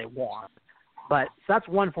result they want. But so that's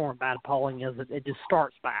one form of bad polling, is that it just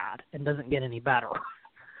starts bad and doesn't get any better.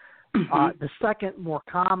 The second, more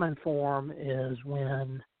common form is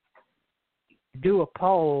when you do a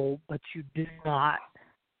poll, but you do not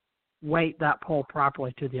weight that poll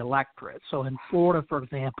properly to the electorate. So in Florida, for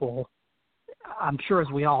example, I'm sure, as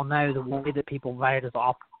we all know, the way that people vote is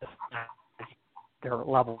often their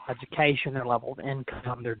level of education, their level of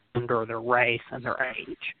income, their gender, their race, and their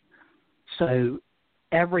age. So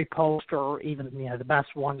every pollster, even the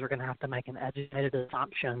best ones, are going to have to make an educated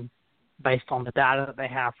assumption based on the data that they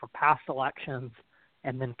have for past elections,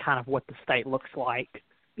 and then kind of what the state looks like,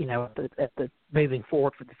 at the moving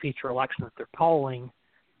forward for the future election that they're polling,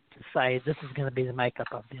 to say this is going to be the makeup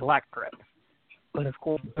of the electorate. But of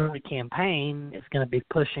course, the early campaign is going to be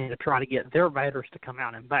pushing to try to get their voters to come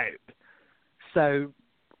out and vote. So,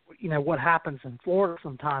 what happens in Florida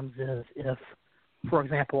sometimes is, if, for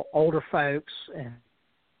example, older folks and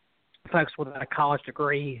folks without a college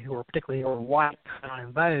degree who are particularly white come out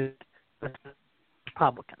and vote, but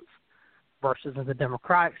Republicans, versus in the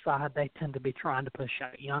Democratic side, they tend to be trying to push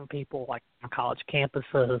out young people, like on college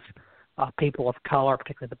campuses, people of color,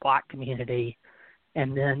 particularly the black community.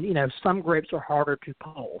 And then, some groups are harder to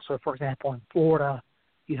poll. So, for example, in Florida,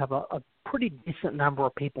 you have a pretty decent number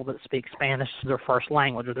of people that speak Spanish as their first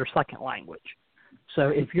language or their second language. So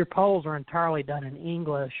if your polls are entirely done in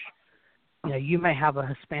English, you may have a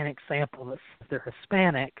Hispanic sample that says they're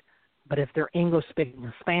Hispanic, but if they're English-speaking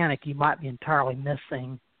Hispanic, you might be entirely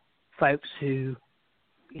missing folks who,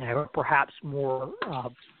 are perhaps more,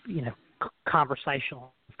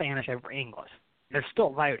 conversational Spanish over English. They're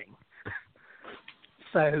still voting.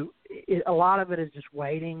 So a lot of it is just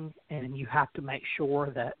waiting, and you have to make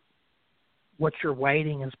sure that what you're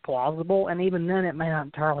waiting is plausible. And even then, it may not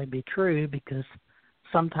entirely be true, because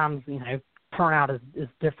sometimes, turnout is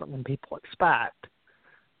different than people expect.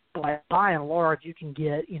 But by and large, you can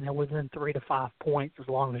get, within 3 to 5 points as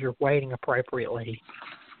long as you're waiting appropriately,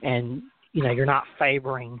 and, you're not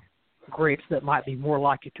favoring groups that might be more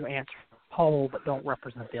likely to answer the poll but don't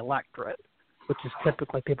represent the electorate, which is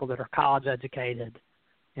typically people that are college educated,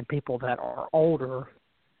 and people that are older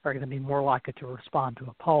are going to be more likely to respond to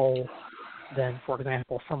a poll than, for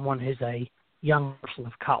example, someone who's a young person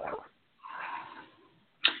of color.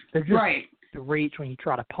 They're just, right. to reach when you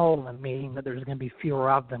try to poll them, meaning that there's going to be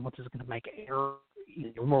fewer of them, which is going to make error.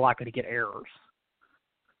 You're more likely to get errors.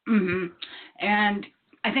 Mm-hmm. And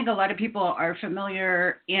I think a lot of people are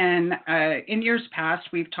familiar in years past.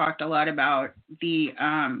 We've talked a lot about the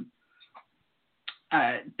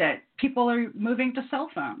that people are moving to cell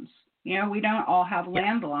phones. You know, we don't all have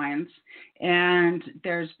landlines, and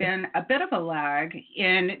there's been a bit of a lag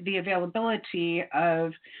in the availability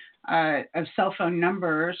of cell phone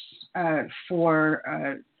numbers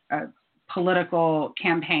for political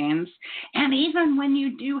campaigns. And even when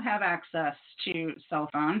you do have access to cell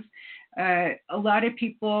phones, a lot of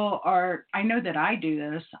people are, I know that I do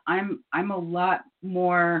this, I'm a lot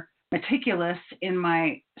more meticulous in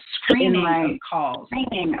my screening of calls.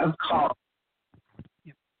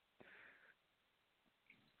 Yep.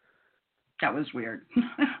 That was weird.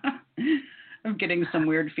 I'm getting some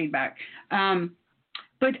weird feedback.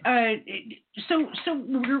 But so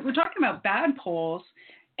we're talking about bad polls,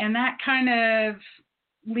 and that kind of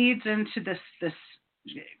leads into this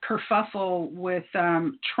kerfuffle with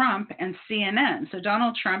Trump and CNN. So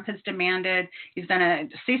Donald Trump has demanded, he's done a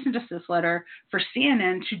cease and desist letter for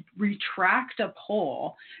CNN to retract a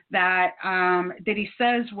poll that he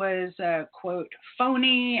says was quote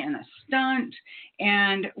phony and a stunt,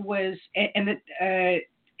 and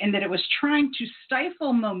that it was trying to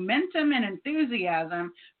stifle momentum and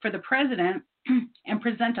enthusiasm for the president and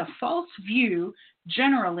present a false view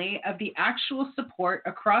generally of the actual support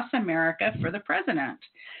across America for the president.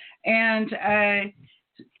 And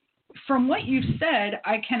from what you've said,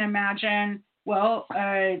 I can imagine, well,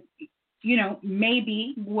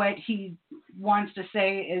 maybe what he wants to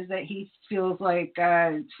say is that he feels like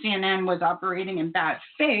CNN was operating in bad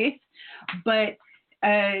faith. But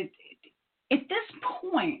at this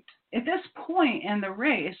point in the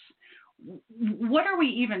race, what are we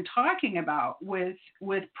even talking about with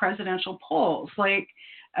presidential polls? Like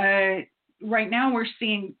right now, we're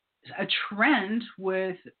seeing a trend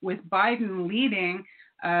with Biden leading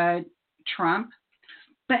Trump,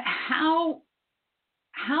 but how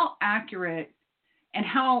accurate and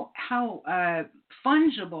how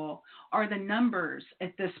fungible are the numbers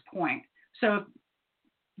at this point? So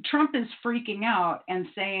Trump is freaking out and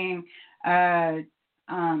saying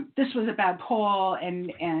this was a bad poll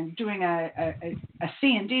and doing a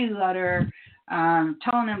C&D letter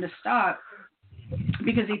telling him to stop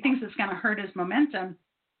because he thinks it's going to hurt his momentum.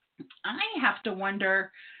 I have to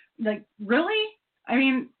wonder, like, really? I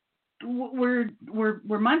mean, we're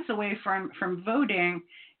months away from voting,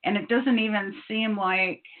 and it doesn't even seem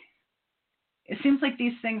like, it seems like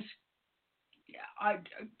these things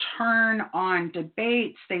turn on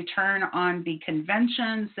debates, they turn on the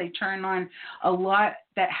conventions, they turn on a lot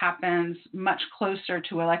that happens much closer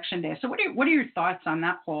to Election Day. So what are your thoughts on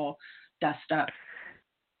that whole dust up?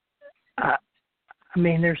 I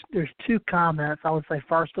mean, there's two comments. I would say,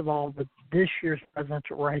 first of all, this year's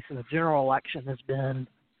presidential race in the general election has been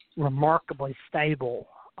remarkably stable.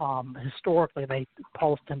 Historically,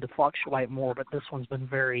 polls tend to fluctuate more, but this one's been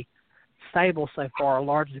very stable so far,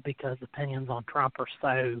 largely because opinions on Trump are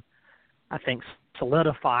so, I think,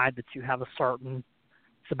 solidified that you have it's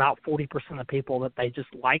about 40% of people that they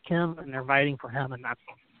just like him and they're voting for him, and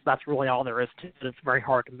that's really all there is to it. It's very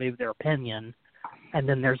hard to move their opinion. And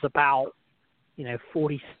then there's about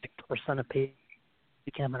 46% of people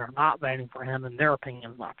him and are not voting for him, and their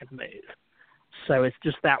opinion is not going to move. So it's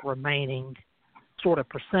just that remaining sort of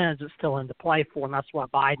percentage that's still into play for, and that's why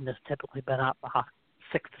Biden has typically been up by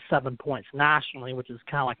 6 to 7 points nationally, which is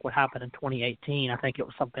kind of like what happened in 2018. I think it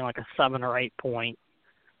was something like a 7 or 8 point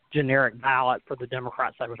generic ballot for the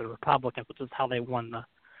Democrats over the Republicans, which is how they won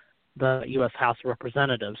the U.S. House of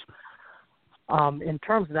Representatives. In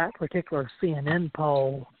terms of that particular CNN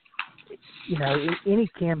poll, any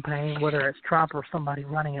campaign, whether it's Trump or somebody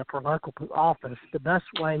running it for local office, the best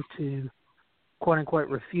way to quote unquote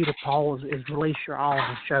refute a poll is release your own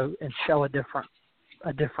and show a different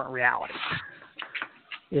reality.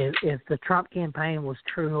 If the Trump campaign was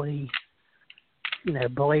truly,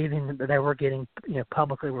 believing that they were getting,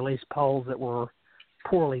 publicly released polls that were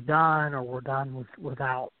poorly done or were done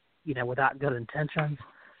without good intentions,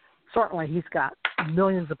 certainly he's got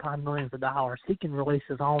millions upon millions of dollars. He can release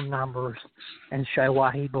his own numbers and show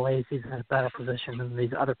why he believes he's in a better position than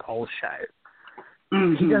these other polls show.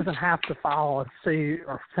 Mm-hmm. He doesn't have to follow a suit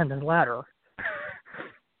or send a letter.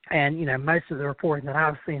 And, most of the reporting that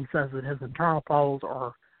I've seen says that his internal polls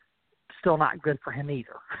are still not good for him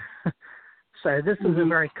either. So this is a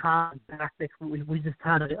very common tactic. We just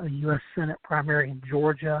had a U.S. Senate primary in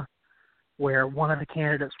Georgia where one of the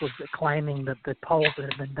candidates was claiming that the polls that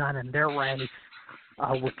had been done in their race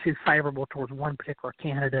were too favorable towards one particular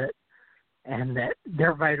candidate. and that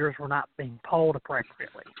their voters were not being polled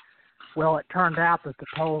appropriately. Well, it turned out that the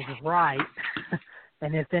polls were right,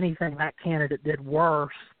 and if anything, that candidate did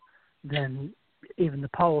worse than even the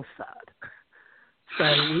polls said. So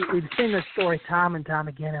we've seen this story time and time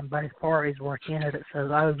again in both parties where a candidate says,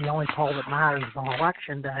 oh, the only poll that matters is on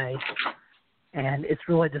election day, and it's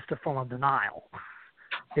really just a form of denial.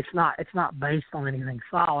 It's not based on anything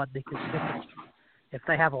solid, because if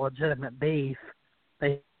they have a legitimate beef,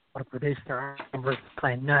 they want to produce their numbers and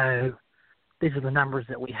say, no, these are the numbers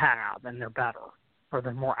that we have, and they're better, or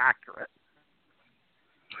they're more accurate.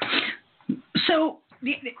 So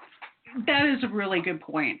that is a really good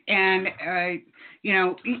point. And,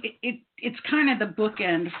 it's kind of the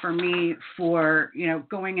bookend for me for,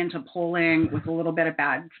 going into polling with a little bit of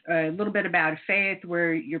bad faith,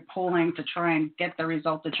 where you're polling to try and get the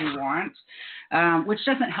result that you want, which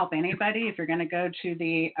doesn't help anybody. If you're going to go to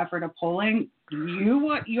the effort of polling, you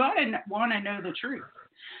ought to want to know the truth.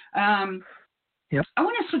 Yep. I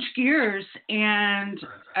want to switch gears and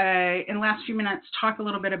in the last few minutes talk a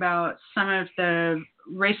little bit about some of the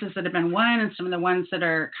races that have been won and some of the ones that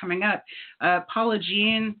are coming up. Paula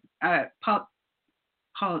Jean, now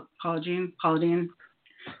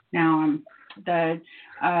the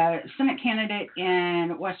Senate candidate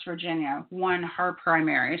in West Virginia, won her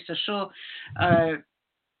primary, so she'll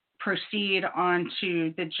proceed on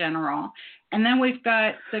to the general. And then we've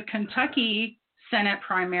got the Kentucky Senate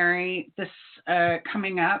primary this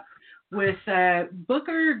coming up, with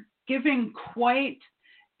Booker giving quite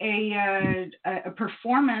a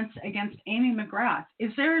performance against Amy McGrath.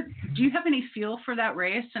 Do you have any feel for that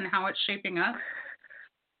race and how it's shaping up?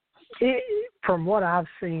 From what I've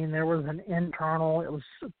seen, there was an internal, it was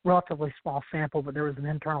a relatively small sample, but there was an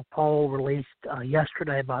internal poll released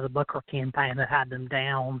yesterday by the Booker campaign that had them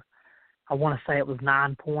down. I want to say it was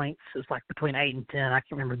 9 points. It was like between 8 and 10. I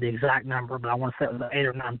can't remember the exact number, but I want to say it was an 8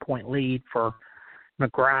 or 9 point lead for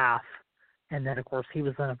McGrath. And then, of course, he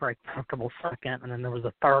was in a very comfortable second. And then there was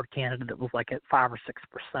a third candidate that was like at 5 or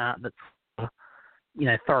 6%. That's,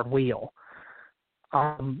 third wheel.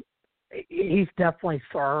 He's definitely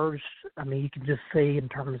surged. I mean, you can just see in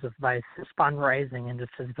terms of both his fundraising and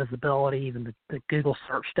just his visibility, even the Google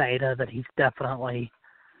search data, that he's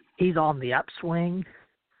on the upswing.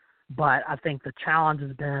 But I think the challenge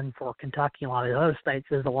has been for Kentucky and a lot of the other states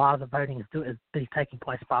is a lot of the voting is taking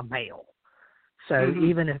place by mail. So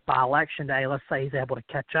even if by election day, let's say he's able to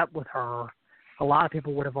catch up with her, a lot of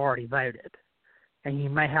people would have already voted. And you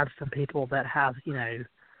may have some people that have,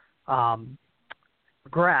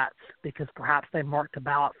 regrets because perhaps they marked a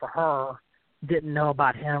ballot for her, didn't know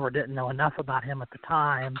about him or didn't know enough about him at the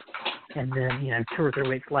time, and then, 2 or 3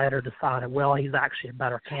 weeks later decided, well, he's actually a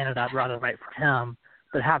better candidate, I'd rather vote for him,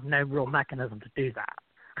 but have no real mechanism to do that.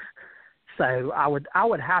 So I would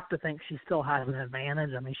have to think she still has an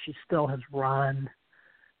advantage. I mean, she still has run.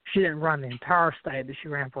 She didn't run the entire state, but she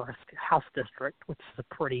ran for a House district, which is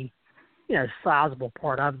a pretty, sizable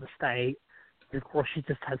part of the state. And of course, she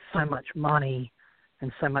just has so much money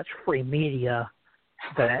and so much free media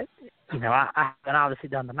that, I haven't obviously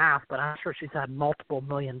done the math, but I'm sure she's had multiple $1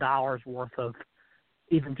 million worth of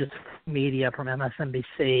even just media from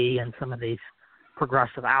MSNBC and some of these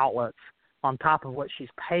progressive outlets on top of what she's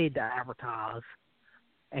paid to advertise.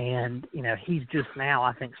 And, he's just now,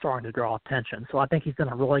 I think, starting to draw attention. So I think he's done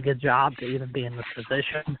a really good job to even be in this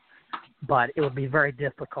position, but it would be very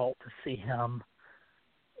difficult to see him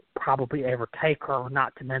probably overtake her,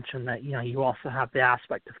 not to mention that, you also have the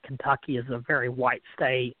aspect of Kentucky is a very white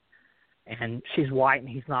state, and she's white and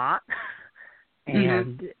he's not.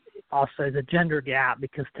 And also the gender gap,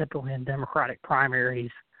 because typically in Democratic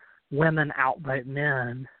primaries, women outvote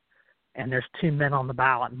men, and there's 2 men on the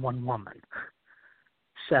ballot and 1 woman.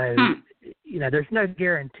 So, there's no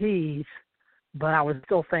guarantees, but I would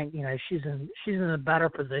still think, she's in a better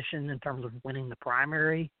position in terms of winning the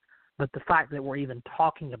primary. But the fact that we're even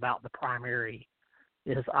talking about the primary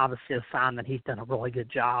is obviously a sign that he's done a really good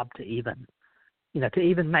job to even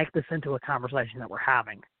make this into a conversation that we're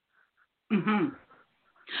having.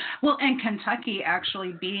 Well, and Kentucky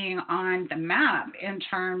actually being on the map in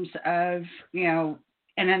terms of,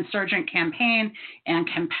 an insurgent campaign and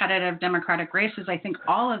competitive Democratic races, I think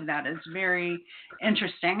all of that is very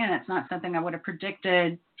interesting, and it's not something I would have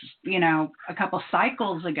predicted, a couple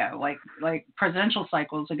cycles ago, like presidential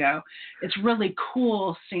cycles ago. It's really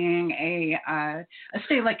cool seeing a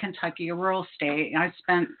state like Kentucky, a rural state. I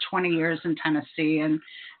spent 20 years in Tennessee,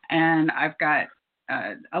 and I've got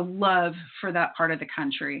a love for that part of the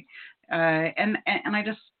country, and I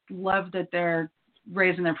just love that they're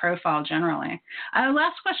raising their profile generally.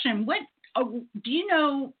 Last question: what do you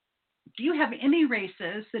know do you have any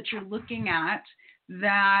races that you're looking at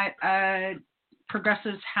that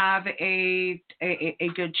progressives have a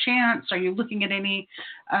good chance? Are you looking at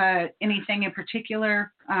anything in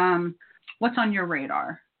particular? What's on your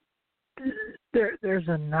radar? There's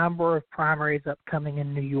a number of primaries upcoming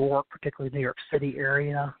in New York, particularly New York City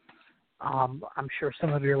area. I'm sure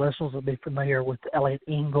some of your listeners will be familiar with Elliot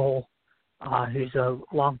Engel, who's a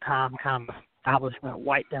longtime kind of establishment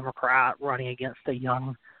white Democrat running against a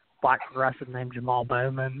young black progressive named Jamal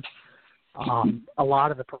Bowman. A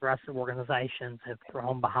lot of the progressive organizations have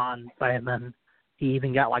thrown behind Bowman. He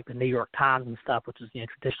even got like the New York Times and stuff, which is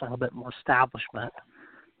traditionally a little bit more establishment,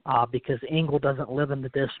 because Engel doesn't live in the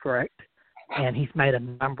district, and he's made a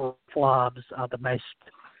number of flubs.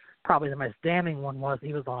 Probably the most damning one was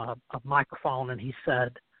he was on a microphone and he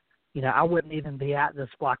said, I wouldn't even be at this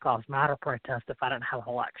Black Lives Matter protest if I didn't have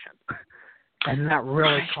an election. And that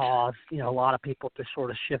really caused, a lot of people to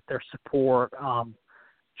sort of shift their support.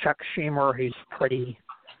 Chuck Schumer, who's pretty,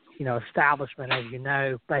 establishment, as you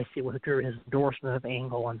know, basically withdrew his endorsement of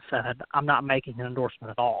Engel and said, I'm not making an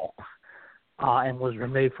endorsement at all, and was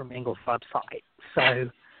removed from Engel's website. So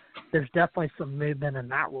there's definitely some movement in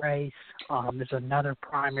that race. There's another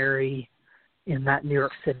primary in that New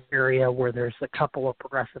York City area where there's a couple of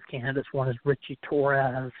progressive candidates. One is Richie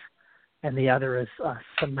Torres, and the other is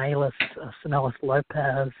Semelis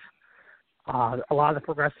Lopez. A lot of the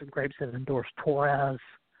progressive groups have endorsed Torres,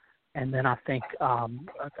 and then I think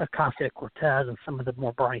Ocasio-Cortez and some of the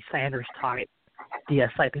more Bernie Sanders type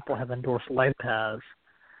DSA people have endorsed Lopez.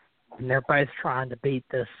 And they're both trying to beat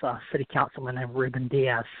this city councilman named Ruben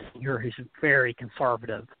Diaz, who's very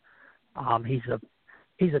conservative.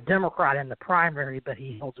 He's a Democrat in the primary, but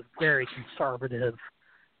he holds a very conservative,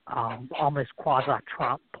 almost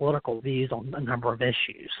quasi-Trump political views on a number of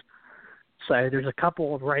issues. So there's a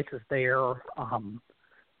couple of races there.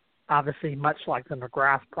 Obviously, much like the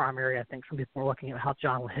McGrath primary, I think some people are looking at how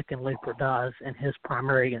John Hickenlooper does in his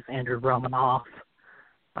primary against Andrew Romanoff.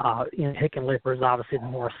 Hickenlooper is obviously the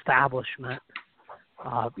more establishment,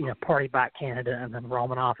 party-back candidate, and then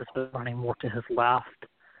Romanoff has been running more to his left.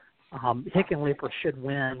 Hickenlooper should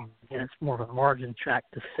win, and it's more of a margin check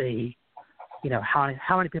to see, how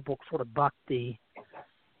many people sort of buck the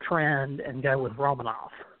trend and go with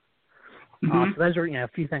Romanoff. So those are, a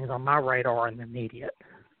few things on my radar in the immediate.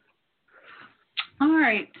 All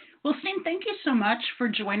right. Well, Steen, thank you so much for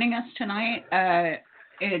joining us tonight.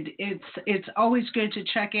 It's always good to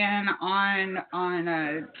check in on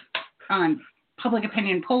public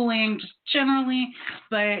opinion polling, just generally.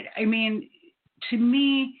 But I mean, to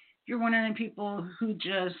me, you're one of the people who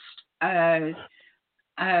just lays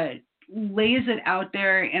it out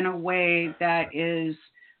there in a way that is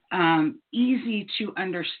easy to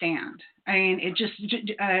understand. I mean, it just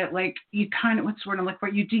like you kind of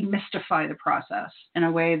you demystify the process in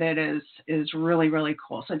a way that is really, really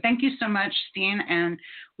cool. So thank you so much, Steen, and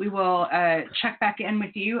we will check back in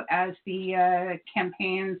with you as the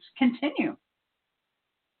campaigns continue.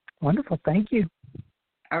 Wonderful. Thank you.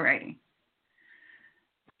 All righty.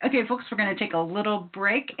 Okay, folks, we're going to take a little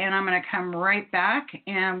break, and I'm going to come right back,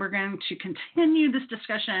 and we're going to continue this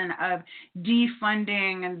discussion of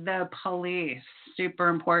defunding the police. Super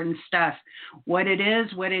important stuff. What it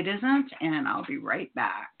is, what it isn't, and I'll be right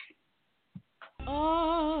back.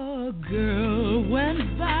 A girl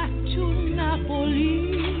went back to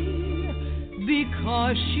Napoli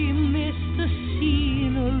because she missed the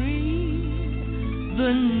scenery,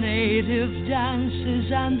 the native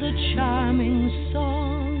dances and the charming songs.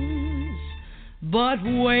 But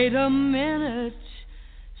wait a minute,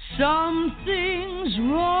 something's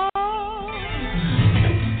wrong.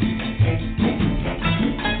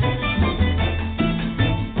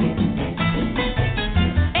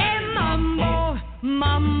 Hey,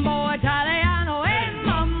 mambo Italiano, hey,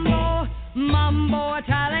 mambo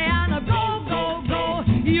Italiano, go, go, go.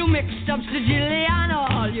 You mixed up Siciliano,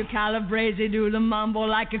 all you Calabrese do the mambo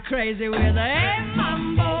like a crazy with a hey,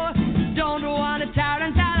 mambo. Don't want a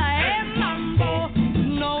tarantella, hey, mambo.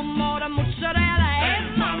 No more the mozzarella, hey,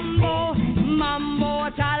 mambo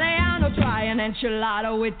Italiano. Try an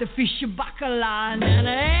enchilada with the fish bacala and an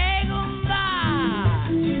egg umba.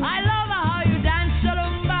 I love how you dance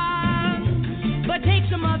rumba, but take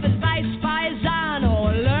some of advice,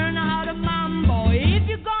 paisano. Learn how to mambo. If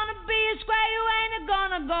you're gonna be a square, you ain't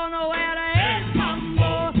gonna go nowhere. Hey,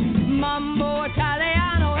 mambo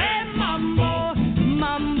Italiano, hey,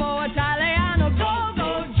 mambo Italiano. Go,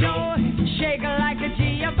 go, Joe, shake it like a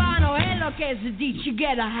Giovanni. Hey, look, as a ditch, you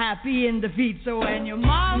get a happy in the feet. So when you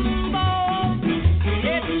mambo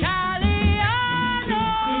Italiano.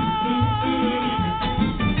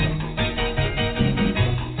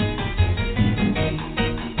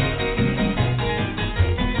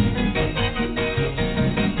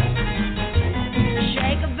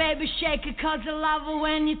 take it 'cause I love her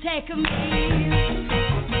when you take a meal.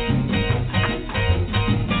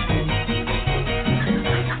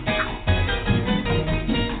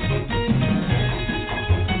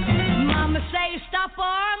 Stop or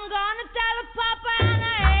I'm gonna tell a papa and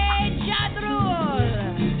I hate that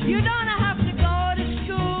rule. You don't have to go to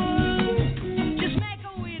school. Just make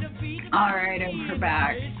a way to beat the All right, and we're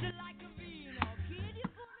back.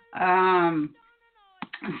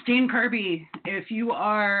 Steen Kirby, if you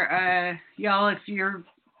are, y'all, if you're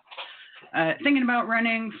thinking about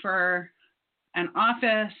running for an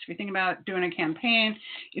office, if you're thinking about doing a campaign,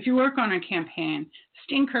 if you work on a campaign,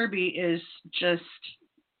 Steen Kirby is just,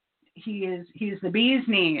 he's the bee's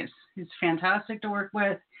knees. He's fantastic to work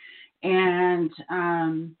with, and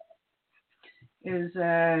I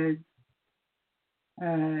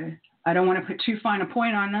don't want to put too fine a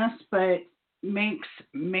point on this, but makes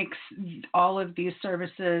all of these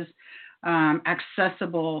services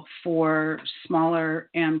accessible for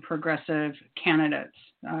smaller and progressive candidates.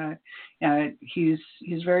 He's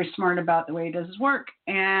very smart about the way he does his work,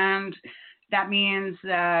 and that means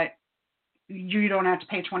that you don't have to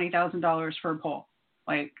pay $20,000 for a poll,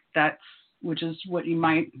 which is what you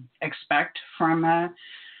might expect from a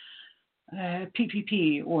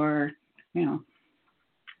PPP or,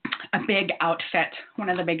 a big outfit, one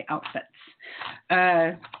of the big outfits.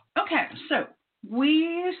 Okay, so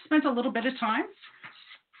we spent a little bit of time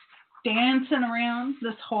dancing around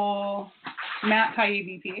this whole Matt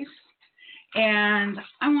Taibbi piece, and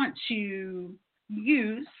I want to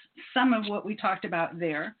use some of what we talked about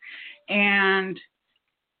there and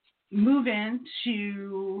move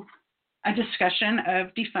into a discussion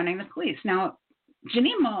of defunding the police. Now,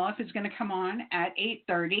 Janine Molliff is going to come on at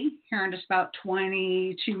 8:30 here in just about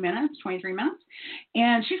 23 minutes,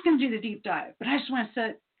 and she's going to do the deep dive. But I just want to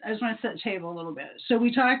set the table a little bit. So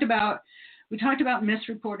we talked about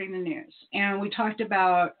misreporting the news, and we talked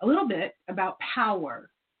about a little bit about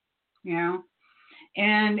power, and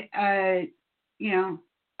I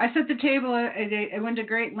set the table. I went to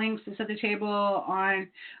great lengths to set the table on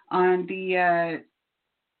the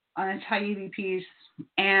Taibbi piece,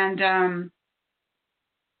 and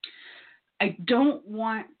I don't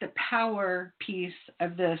want the power piece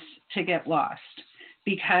of this to get lost,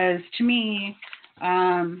 because to me,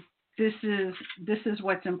 this is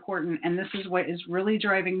what's important, and this is what is really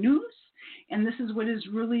driving news, and this is what is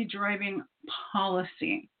really driving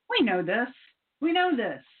policy. We know this.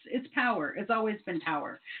 It's power. It's always been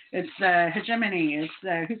power. It's hegemony. It's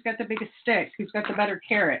who's got the biggest stick, who's got the better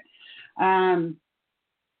carrot.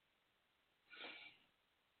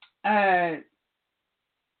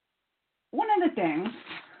 One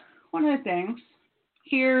of the things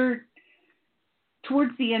here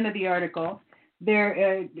towards the end of the article,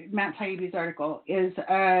 there, Matt Taibbi's article is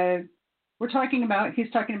he's talking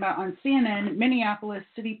about on CNN, Minneapolis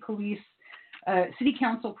City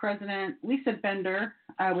Council President Lisa Bender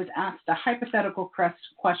was asked a hypothetical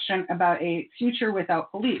question about a future without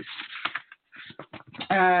police.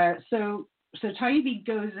 So Taibbi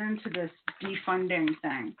goes into this defunding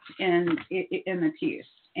thing in the piece,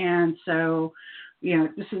 and so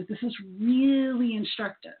this is really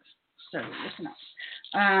instructive. So listen up.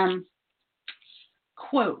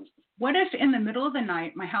 Quote, "What if in the middle of the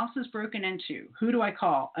night my house is broken into? Who do I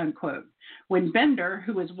call?" Unquote. When Bender,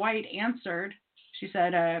 who is white, answered, she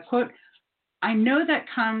said, quote, "I know that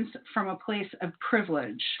comes from a place of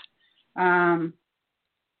privilege."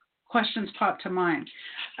 Questions pop to mind.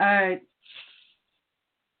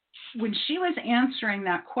 When she was answering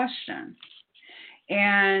that question,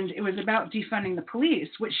 and it was about defunding the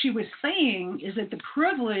police, what she was saying is that the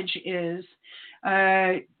privilege is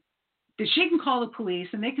that she can call the police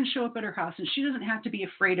and they can show up at her house, and she doesn't have to be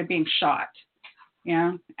afraid of being shot.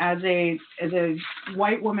 As a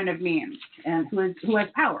white woman of means and who has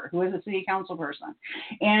power, who is a city council person,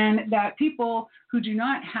 and that people who do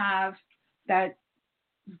not have that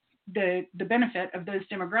the benefit of those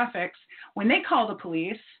demographics, when they call the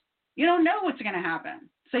police, you don't know what's going to happen.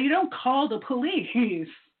 So you don't call the police.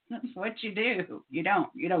 That's what you do. You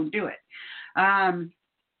don't do it.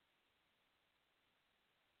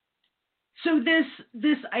 So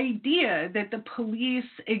this idea that the police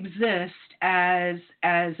exist as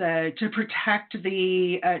to protect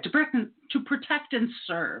to protect and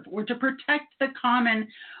serve, or to protect the common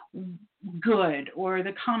good or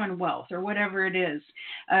the commonwealth or whatever it is,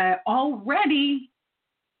 already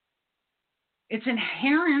it's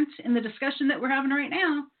inherent in the discussion that we're having right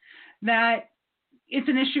now that it's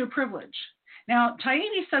an issue of privilege. Now,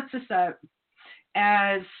 Taibbi sets this up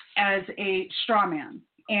as a straw man.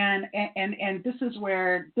 And this is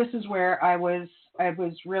where I was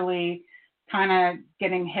really kind of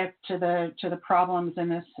getting hip to the problems in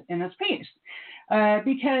this piece,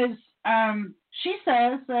 because she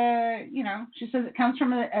says, she says it comes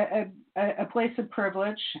from a place of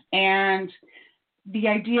privilege, and the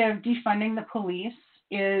idea of defunding the police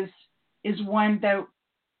is one that,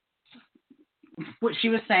 what she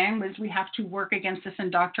was saying was, we have to work against this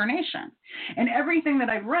indoctrination. And everything that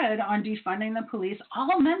I've read on defunding the police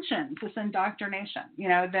all mentions this indoctrination,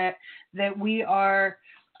 that we are,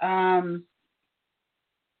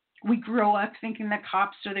 we grow up thinking that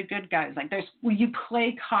cops are the good guys. Like you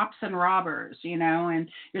play cops and robbers, and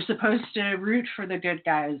you're supposed to root for the good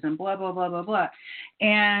guys and blah, blah, blah, blah, blah.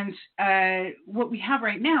 And what we have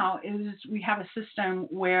right now is we have a system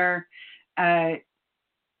where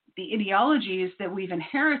the ideologies that we've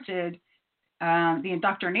inherited, the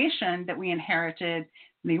indoctrination that we inherited,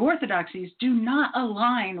 the orthodoxies, do not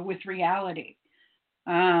align with reality.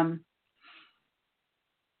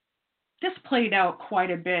 This played out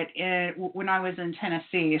quite a bit when I was in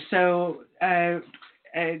Tennessee. So there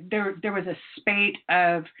was a spate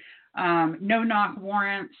of no-knock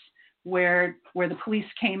warrants where the police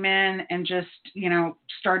came in and just,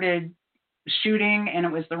 started shooting, and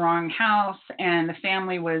it was the wrong house, and the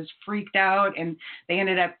family was freaked out, and they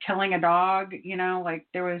ended up killing a dog. Like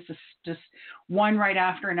there was just one right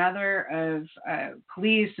after another of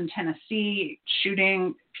police in Tennessee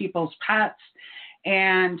shooting people's pets.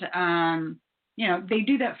 And, they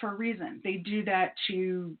do that for a reason. They do that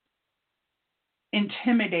to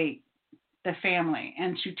intimidate the family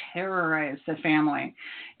and to terrorize the family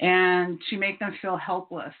and to make them feel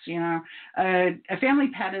helpless. A family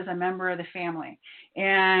pet is a member of the family.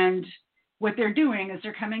 And what they're doing is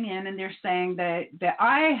they're coming in and they're saying that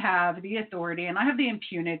I have the authority and I have the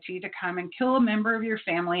impunity to come and kill a member of your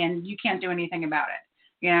family, and you can't do anything about it.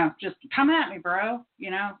 Just come at me, bro.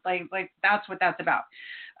 Like that's what that's about.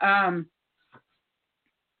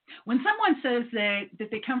 When someone says that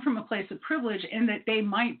they come from a place of privilege and that they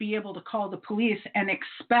might be able to call the police and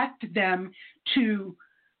expect them to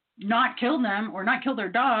not kill them or not kill their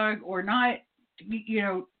dog or not,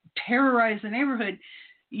 terrorize the neighborhood,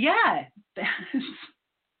 yeah,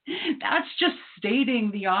 that's just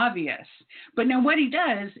stating the obvious. But now what he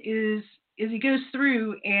does is he goes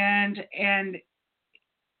through and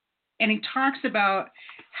he talks about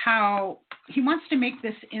how he wants to make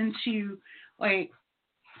this into like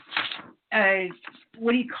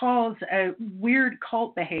what he calls a weird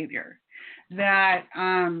cult behavior, that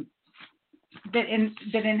in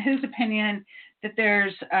his opinion that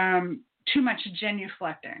there's too much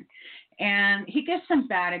genuflecting, and he gives some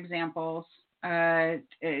bad examples,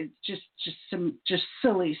 just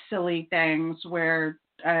silly things where.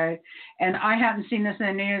 And I haven't seen this in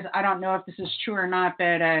the news. I don't know if this is true or not,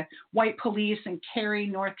 but white police in Cary,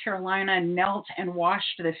 North Carolina, knelt and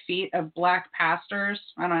washed the feet of black pastors.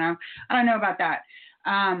 I don't know about that.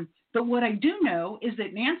 But what I do know is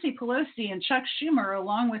that Nancy Pelosi and Chuck Schumer,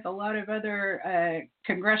 along with a lot of other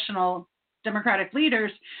congressional Democratic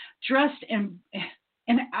leaders, dressed in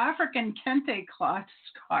African kente cloth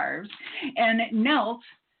scarves and knelt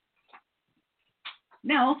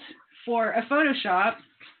for a Photoshop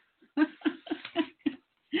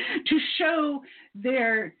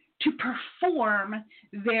to perform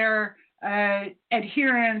their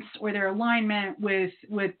adherence or their alignment with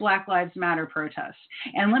Black Lives Matter protests.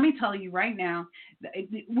 And let me tell you right now,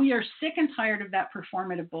 we are sick and tired of that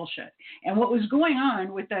performative bullshit. And what was going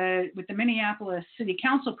on with the Minneapolis City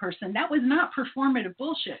Council person, that was not performative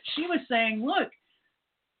bullshit. She was saying, look,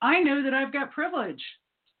 I know that I've got privilege.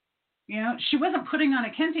 She wasn't putting on a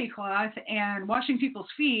kente cloth and washing people's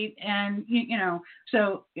feet, and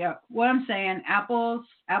So yeah, what I'm saying, apples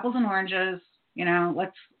and oranges.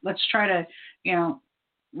 Let's try to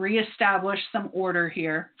reestablish some order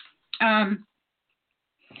here.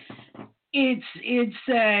 It's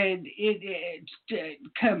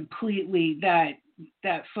completely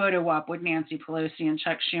that photo op with Nancy Pelosi and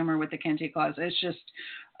Chuck Schumer with the kente cloths. It's just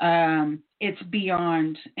it's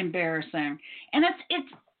beyond embarrassing, and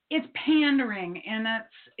it's pandering, and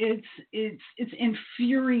it's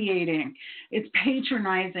infuriating. It's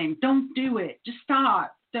patronizing. Don't do it. Just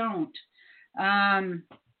stop. Don't. My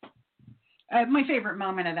favorite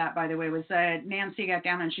moment of that, by the way, was Nancy got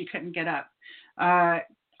down and she couldn't get up. I'm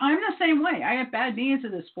the same way. I have bad knees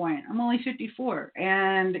at this point. I'm only 54,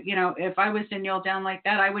 and if I was to kneel down like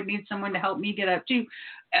that, I would need someone to help me get up too.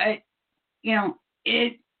 It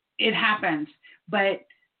happens, but.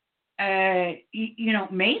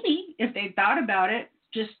 Maybe if they thought about it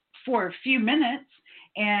just for a few minutes,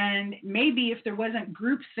 and maybe if there wasn't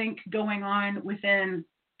groupthink going on within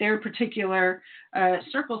their particular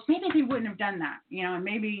circles, maybe they wouldn't have done that, and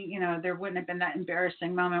maybe, there wouldn't have been that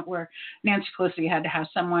embarrassing moment where Nancy Pelosi had to have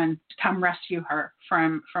someone come rescue her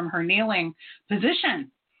from her kneeling position.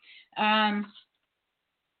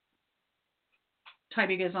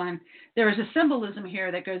 Tybee goes on, there is a symbolism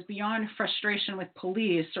here that goes beyond frustration with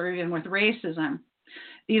police or even with racism.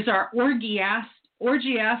 These are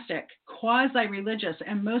orgiastic, quasi-religious,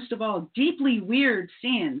 and most of all, deeply weird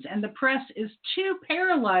scenes, and the press is too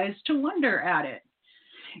paralyzed to wonder at it.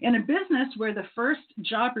 In a business where the first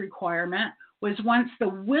job requirement was once the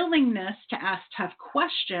willingness to ask tough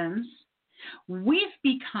questions, we've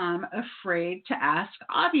become afraid to ask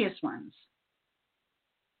obvious ones.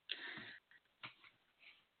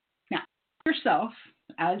 Now, yourself,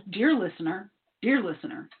 as dear listener,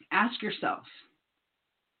 ask yourself,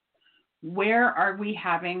 where are we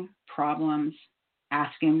having problems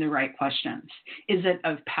asking the right questions? Is it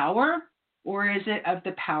of power or is it of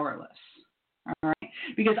the powerless? All right,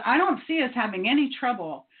 because I don't see us having any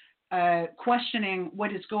trouble questioning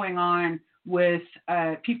what is going on with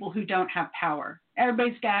people who don't have power.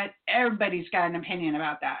 Everybody's got an opinion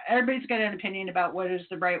about that. Everybody's got an opinion about what is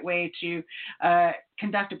the right way to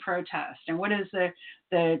conduct a protest and what is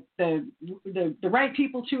the right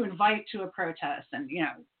people to invite to a protest. And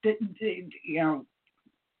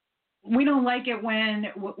we don't like it when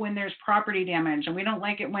there's property damage, and we don't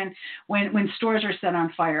like it when stores are set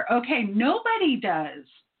on fire. Okay, nobody does.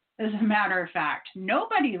 As a matter of fact,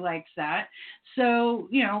 nobody likes that. So,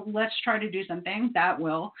 let's try to do something that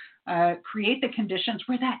will create the conditions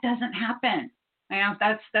where that doesn't happen. And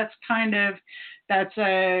that's kind of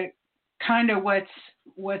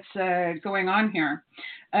what's going on here.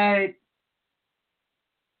 Taibbi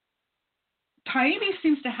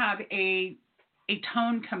seems to have a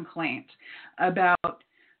tone complaint about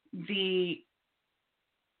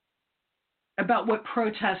what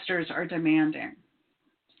protesters are demanding.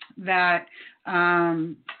 That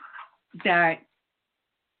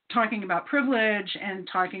talking about privilege and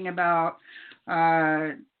talking about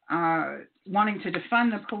wanting to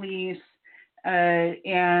defund the police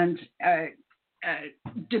and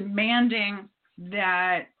demanding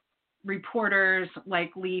that reporters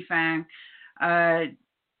like Li Fang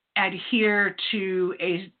adhere to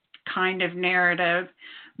a kind of narrative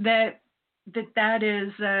that's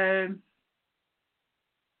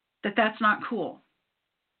not cool.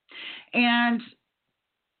 And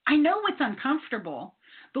I know it's uncomfortable,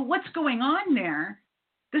 but what's going on there,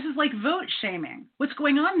 this is like vote shaming. What's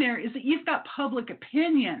going on there is that you've got public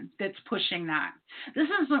opinion that's pushing that. This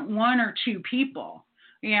isn't one or two people.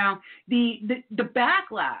 The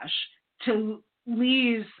backlash to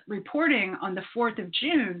Lee's reporting on the 4th of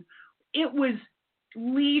June, it was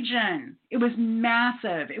legion. It was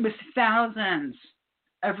massive. It was thousands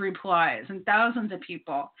of replies and thousands of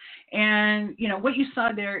people. And what you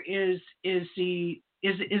saw there is a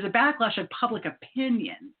backlash of public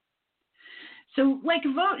opinion. So like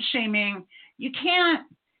vote shaming, you can't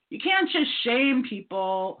just shame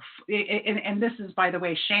people, and this is, by the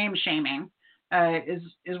way, shaming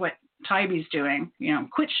is what Taibbi's doing.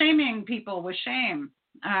 Quit shaming people with shame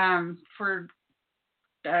for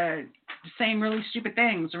saying really stupid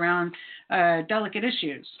things around delicate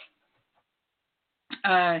issues.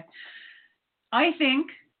 I think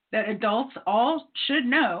that adults all should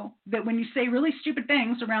know that when you say really stupid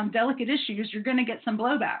things around delicate issues, you're going to get some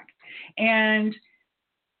blowback. And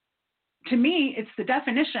to me, it's the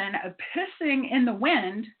definition of pissing in the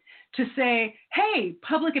wind to say, hey,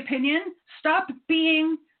 public opinion, stop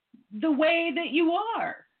being the way that you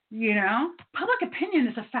are. Public opinion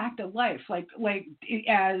is a fact of life, like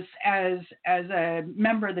as a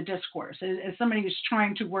member of the discourse, as somebody who's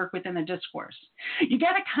trying to work within the discourse. You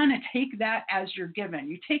got to kind of take that as your given.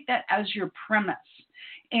 You take that as your premise,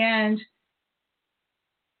 and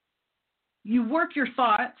you work your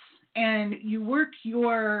thoughts and you work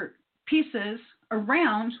your pieces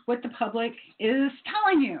around what the public is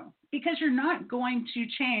telling you, because you're not going to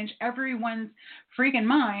change everyone's freaking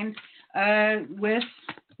mind with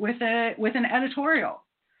an editorial.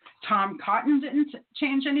 Tom Cotton didn't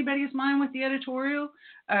change anybody's mind with the editorial.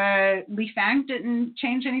 Li Fang didn't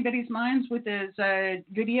change anybody's minds with his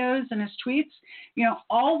videos and his tweets.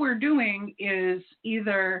 All we're doing is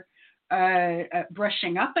either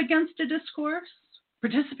brushing up against a discourse,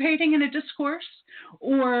 participating in a discourse,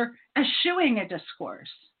 or eschewing a discourse.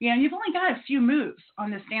 You've only got a few moves on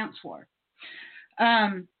this dance floor.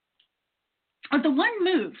 The one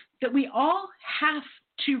move that we all have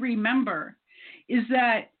to remember is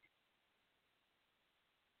that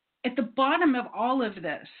at the bottom of all of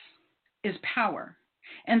this is power.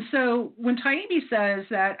 And so when Taibbi says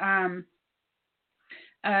that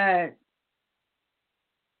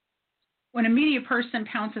when a media person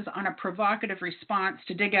pounces on a provocative response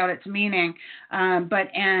to dig out its meaning, but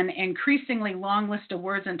an increasingly long list of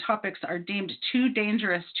words and topics are deemed too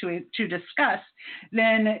dangerous to discuss,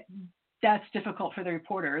 then that's difficult for the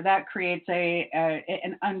reporter. That creates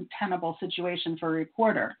an untenable situation for a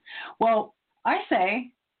reporter. Well, I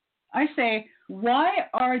say, why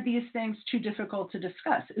are these things too difficult to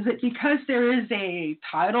discuss? Is it because there is a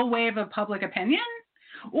tidal wave of public opinion?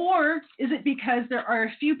 Or is it because there are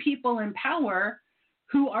a few people in power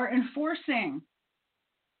who are enforcing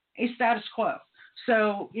a status quo?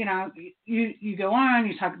 So, you go on,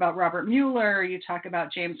 you talk about Robert Mueller, you talk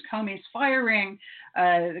about James Comey's firing,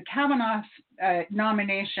 the Kavanaugh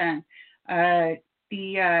nomination,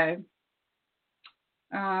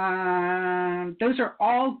 those are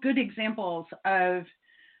all good examples of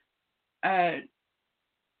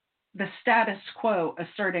the status quo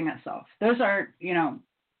asserting itself. Those are,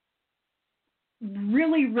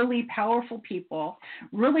 really, really powerful people,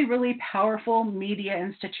 really, really powerful media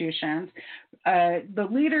institutions, the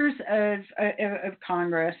leaders of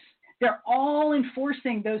Congress. They're all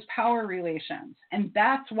enforcing those power relations, and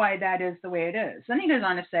that's why that is the way it is. Then he goes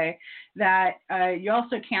on to say that you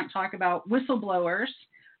also can't talk about whistleblowers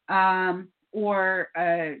or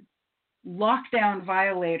lockdown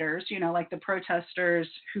violators, like the protesters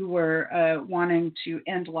who were wanting to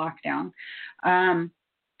end lockdown,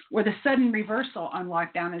 or the sudden reversal on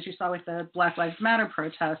lockdown, as you saw with the Black Lives Matter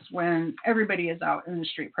protests when everybody is out in the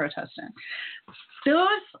street protesting.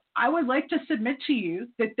 Those, I would like to submit to you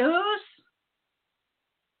that those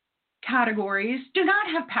categories do not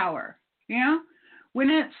have power. When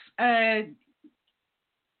it's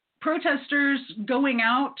protesters going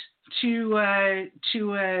out to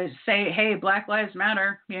say, hey, Black Lives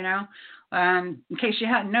Matter, in case you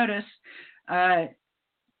hadn't noticed,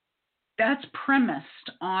 that's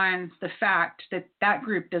premised on the fact that that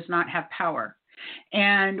group does not have power,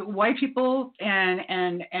 and white people and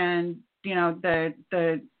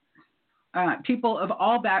the people of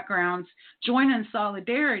all backgrounds join in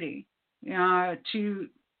solidarity in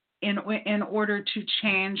order to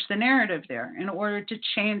change the narrative there, in order to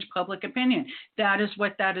change public opinion. That is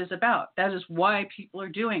what that is about. That is why people are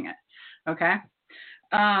doing it. Okay.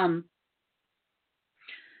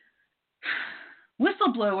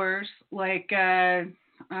 Whistleblowers like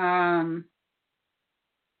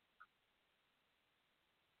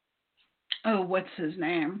what's his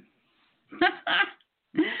name?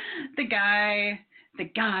 the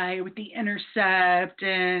guy with the Intercept,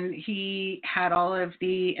 and he had all of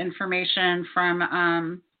the information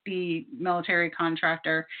from the military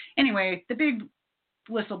contractor. Anyway, the big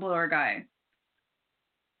whistleblower guy.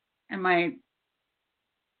 And my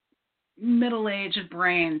middle-aged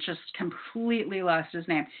brain just completely lost his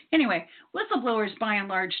name. Anyway, whistleblowers by and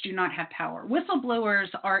large do not have power. Whistleblowers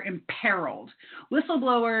are imperiled.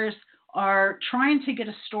 Whistleblowers are trying to get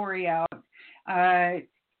a story out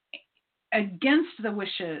against the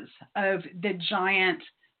wishes of the giant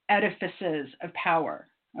edifices of power.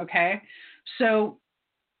 Okay? So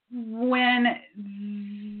when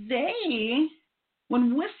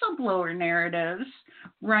whistleblower narratives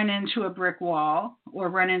run into a brick wall or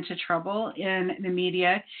run into trouble in the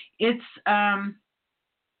media, it's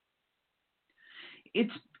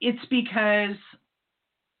because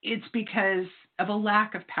of a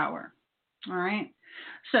lack of power. All right.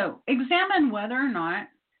 So examine whether or not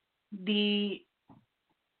the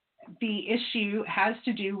issue has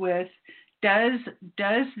to do with does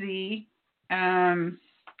the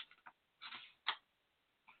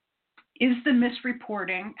is the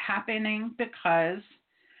misreporting happening because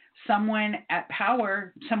someone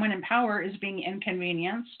in power is being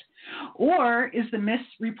inconvenienced, or is the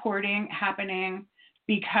misreporting happening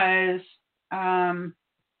because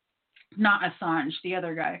not Assange, the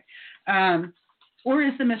other guy, or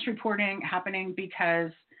is the misreporting happening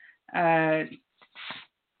because the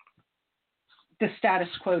status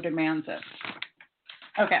quo demands it?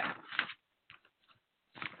 Okay.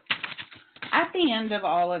 At the end of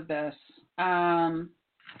all of this,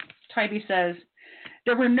 Tybee says,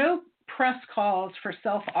 there were no press calls for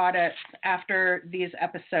self-audits after these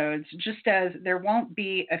episodes, just as there won't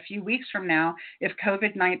be a few weeks from now if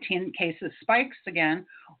COVID-19 cases spikes again,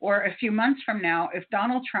 or a few months from now if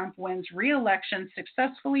Donald Trump wins re-election,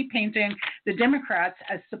 successfully painting the Democrats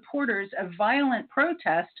as supporters of violent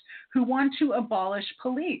protest who want to abolish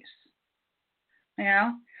police.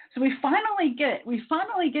 So we finally get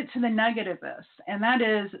to the nugget of this, and that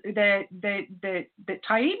is that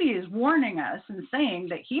Taibbi is warning us and saying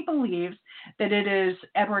that he believes that it is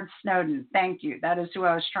Edward Snowden. Thank you. That is who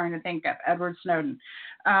I was trying to think of, Edward Snowden.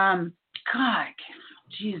 God,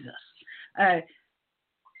 Jesus.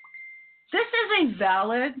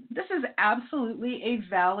 This is absolutely a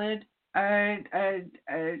valid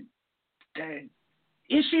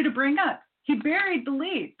issue to bring up. He buried the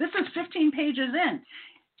lead. This is 15 pages in.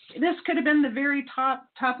 This could have been the very top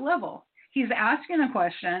level. He's asking a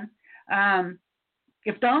question.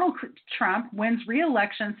 If Donald Trump wins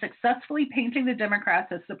re-election, successfully painting the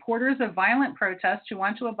Democrats as supporters of violent protests who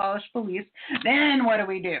want to abolish police, then what do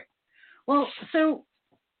we do? Well, so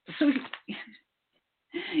here's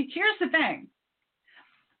the thing.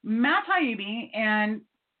 Matt Taibbi, and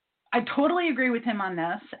I totally agree with him on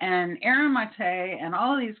this, and Aaron Mate and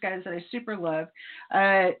all of these guys that I super love,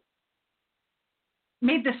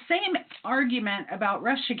 made the same argument about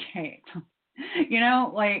Russiagate.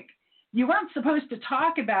 Like, you weren't supposed to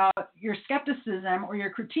talk about your skepticism or your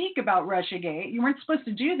critique about Russiagate. You weren't supposed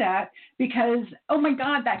to do that because, oh my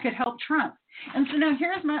God, that could help Trump. And so now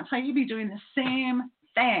here's Matt Taibbi doing the same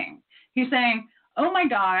thing. He's saying, oh my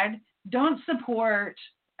God, don't support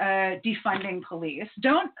defunding police.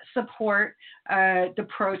 Don't support the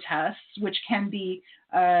protests, which can be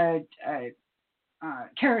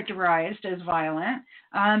characterized as violent,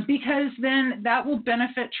 because then that will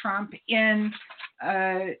benefit Trump in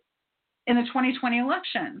the 2020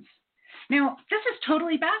 elections. Now, this is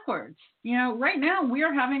totally backwards. Right now we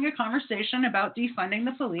are having a conversation about defunding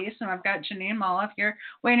the police, and I've got Janine Moloff here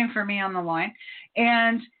waiting for me on the line.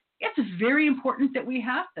 And it's very important that we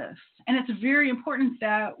have this, and it's very important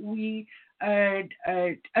that we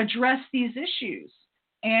address these issues.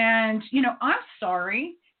 And, I'm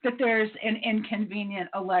sorry that there's an inconvenient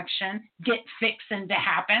election fixing to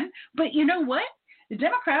happen, but you know what? The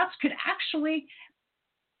Democrats could actually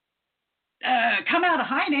come out of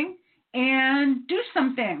hiding and do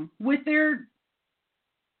something with their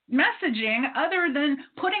messaging other than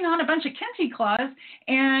putting on a bunch of kente cloths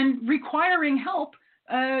and requiring help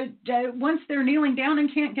once they're kneeling down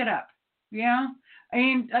and can't get up. Yeah. I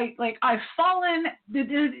mean, I've fallen,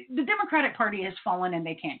 the Democratic Party has fallen and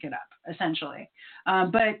they can't get up, essentially.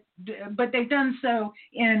 But they've done so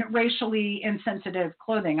in racially insensitive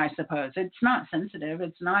clothing, I suppose. It's not sensitive.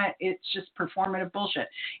 It's just performative bullshit.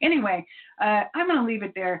 Anyway, I'm going to leave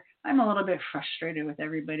it there. I'm a little bit frustrated with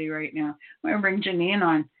everybody right now. I'm going to bring Janine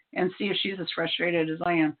on and see if she's as frustrated as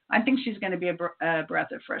I am. I think she's going to be a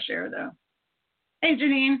breath of fresh air, though. Hey,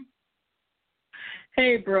 Janine.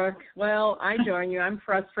 Hey, Brooke. Well, I join you. I'm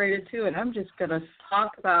frustrated, too, and I'm just going to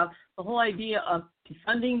talk about the whole idea of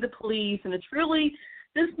defunding the police. And it's really,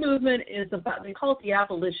 this movement is about, they call it the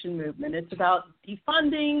abolition movement. It's about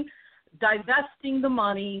defunding, divesting the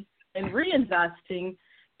money, and reinvesting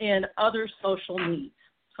in other social needs.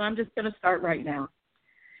 So I'm just going to start right now.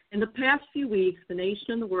 In the past few weeks, the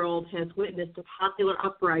nation and the world has witnessed a popular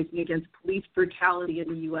uprising against police brutality in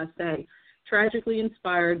the USA, tragically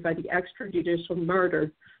inspired by the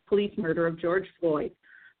extrajudicial police murder of George Floyd.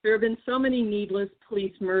 There have been so many needless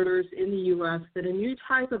police murders in the U.S. that a new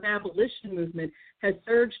type of abolition movement has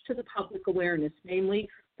surged to the public awareness, namely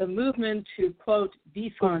the movement to, quote,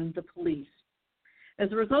 defund the police.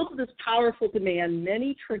 As a result of this powerful demand,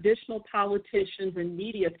 many traditional politicians and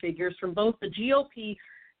media figures from both the GOP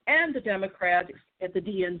and the Democrats at the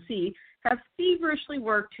DNC have feverishly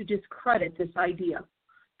worked to discredit this idea.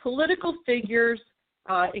 Political figures,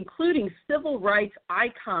 including civil rights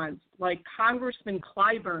icons like Congressman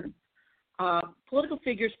Clyburn, political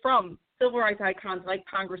figures from civil rights icons like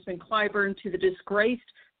Congressman Clyburn to the disgraced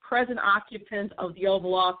present occupant of the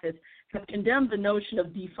Oval Office, have condemned the notion of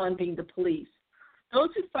defunding the police. Those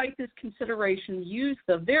who fight this consideration use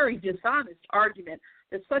the very dishonest argument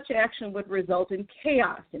that such action would result in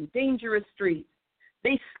chaos and dangerous streets.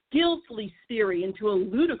 They skillfully steer into a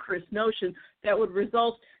ludicrous notion that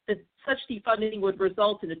such defunding would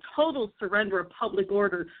result in a total surrender of public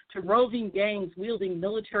order to roving gangs wielding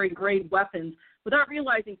military-grade weapons without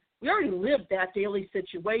realizing we already lived that daily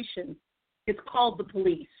situation. It's called the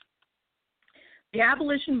police. The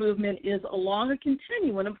abolition movement is along a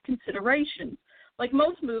continuum of considerations, like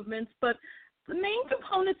most movements, but the main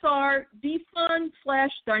components are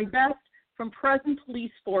defund/divest from present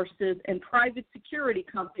police forces and private security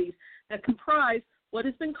companies that comprise what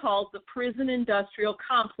has been called the prison industrial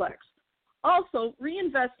complex. Also,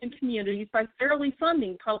 reinvest in communities by fairly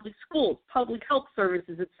funding public schools, public health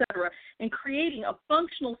services, etc., and creating a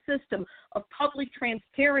functional system of public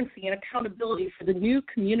transparency and accountability for the new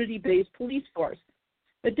community-based police force.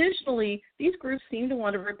 Additionally, these groups seem to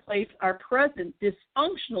want to replace our present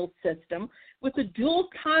dysfunctional system with the dual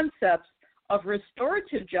concepts of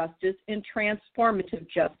restorative justice and transformative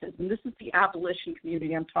justice. And this is the abolition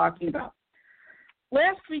community I'm talking about.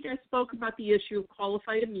 Last week I spoke about the issue of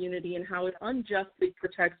qualified immunity and how it unjustly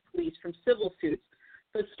protects police from civil suits.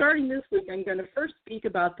 But starting this week, I'm going to first speak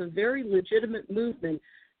about the very legitimate movement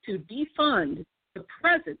to defund the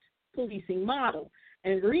present policing model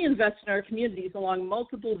and reinvest in our communities along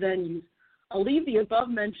multiple venues. I'll leave the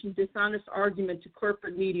above-mentioned dishonest argument to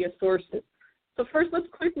corporate media sources. So first, let's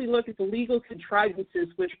quickly look at the legal contrivances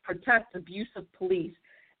which protect abuse of police.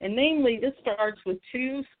 And namely, this starts with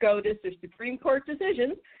two SCOTUS, or Supreme Court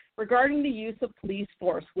decisions, regarding the use of police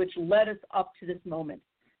force, which led us up to this moment.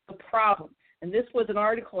 The problem, and this was an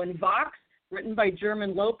article in Vox written by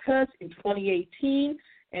German Lopez in 2018,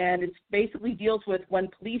 and it basically deals with when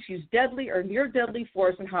police use deadly or near deadly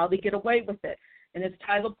force and how they get away with it. And it's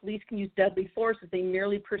titled, Police Can Use Deadly Force if They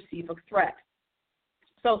Merely Perceive a Threat.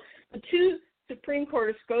 So the two Supreme Court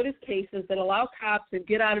or SCOTUS cases that allow cops a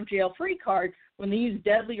get-out-of-jail-free card when they use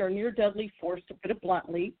deadly or near deadly force, to put it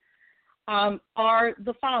bluntly, are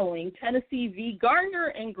the following: Tennessee v. Garner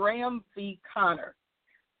and Graham v. Connor.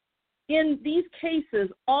 In these cases,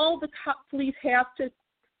 all the police have to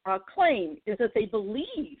claim is that they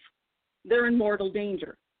believe they're in mortal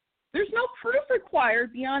danger. There's no proof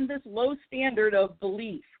required beyond this low standard of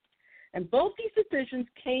belief. And both these decisions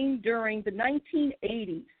came during the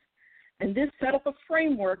 1980s. And this set up a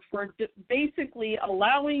framework for basically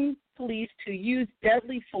allowing police to use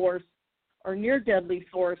deadly force or near deadly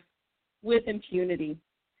force with impunity.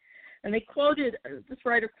 And they quoted, this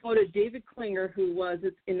writer quoted David Klinger, who was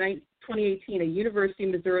in 2018 a University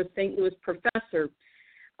of Missouri St. Louis professor.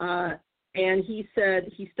 And he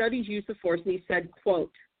said, he studies use of force, and he said,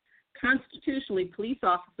 quote, constitutionally, police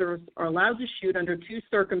officers are allowed to shoot under two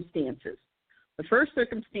circumstances. The first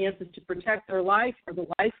circumstance is to protect their life or the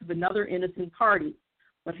life of another innocent party.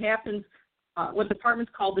 What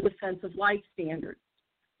departments call the defense of life standard.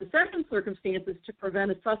 The second circumstance is to prevent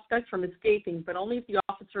a suspect from escaping, but only if the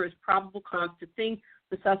officer has probable cause to think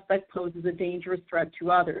the suspect poses a dangerous threat to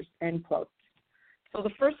others, end quote. So the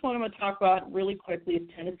first one I'm going to talk about really quickly is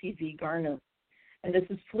Tennessee v. Garner. And this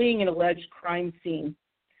is fleeing an alleged crime scene.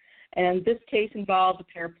 And this case involved a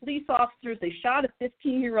pair of police officers. They shot a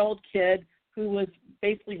 15-year-old kid who was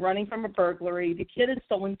basically running from a burglary. The kid had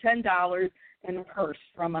stolen $10 and a purse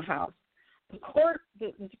from a house.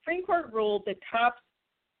 The Supreme Court ruled that cops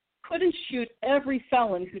couldn't shoot every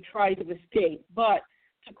felon who tried to escape, but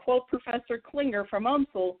to quote Professor Klinger from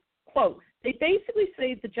UMSL, quote, they basically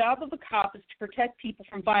say the job of a cop is to protect people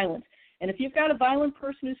from violence. And if you've got a violent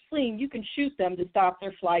person who's fleeing, you can shoot them to stop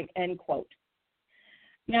their flight, end quote.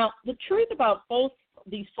 Now, the truth about both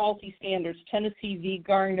these faulty standards, Tennessee v.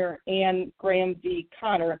 Garner and Graham v.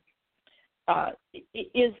 Connor,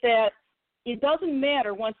 is that it doesn't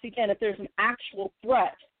matter, once again, if there's an actual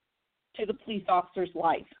threat to the police officer's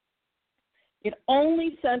life. It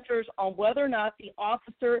only centers on whether or not the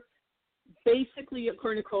officer basically,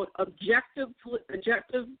 according to, quote, objective,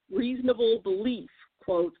 reasonable belief,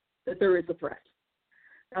 quote, that there is a threat.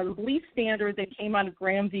 Now, the belief standard that came out of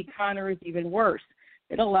Graham v. Connor is even worse.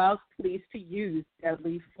 It allows police to use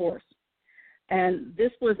deadly force. And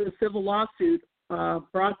this was a civil lawsuit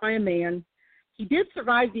brought by a man. He did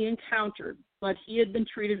survive the encounter, but he had been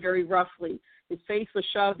treated very roughly. His face was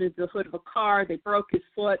shoved into the hood of a car. They broke his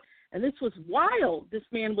foot. And this was while this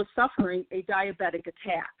man was suffering a diabetic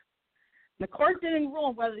attack. The court didn't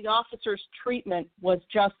rule whether the officer's treatment was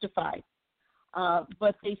justified.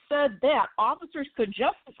 But they said that officers could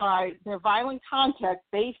justify their violent contact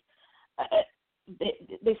based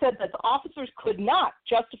they said that the officers could not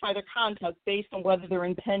justify their conduct based on whether their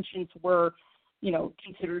intentions were,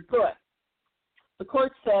 considered good. The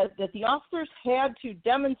court said that the officers had to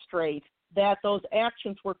demonstrate that those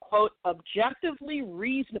actions were, quote, objectively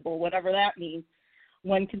reasonable, whatever that means,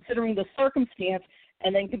 when considering the circumstance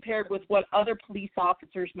and then compared with what other police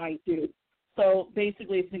officers might do. So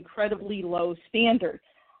basically it's an incredibly low standard.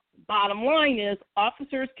 Bottom line is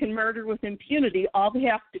officers can murder with impunity. All they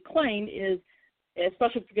have to claim is,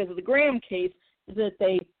 especially because of the Graham case, is that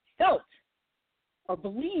they felt or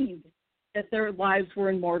believed that their lives were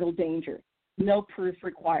in mortal danger. No proof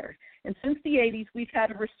required. And since the 80s, we've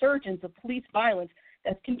had a resurgence of police violence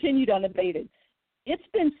that's continued unabated. It's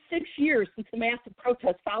been 6 years since the massive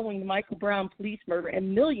protests following the Michael Brown police murder,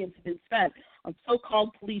 and millions have been spent on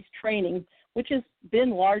so-called police training, which has been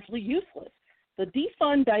largely useless. The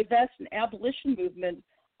defund, divest, and abolition movement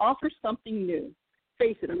offers something new.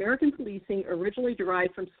 Face it, American policing originally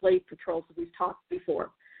derived from slave patrols, as we've talked before.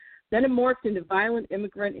 Then it morphed into violent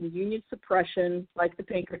immigrant and union suppression, like the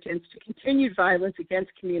Pinkertons, to continued violence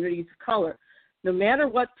against communities of color. No matter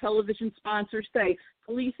what television sponsors say,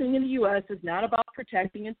 policing in the U.S. is not about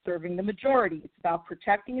protecting and serving the majority. It's about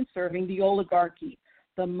protecting and serving the oligarchy,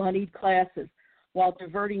 the moneyed classes, while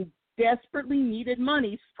diverting desperately needed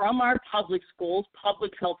monies from our public schools,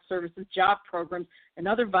 public health services, job programs, and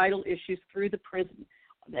other vital issues through the prison,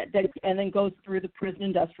 and then goes through the prison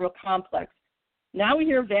industrial complex. Now we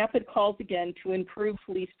hear vapid calls again to improve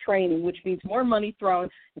police training, which means more money thrown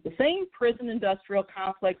at the same prison industrial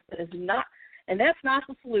complex that is not, and that's not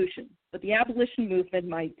the solution, but the abolition movement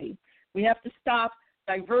might be. We have to stop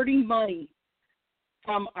diverting money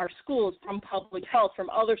from our schools, from public health, from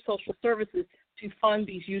other social services to fund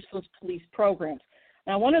these useless police programs.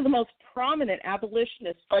 Now, one of the most prominent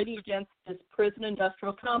abolitionists fighting against this prison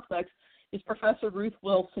industrial complex is Professor Ruth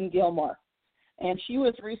Wilson Gilmore. And she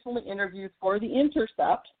was recently interviewed for The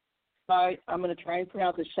Intercept by, I'm going to try and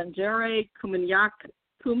pronounce it, Shandere Kumanyika,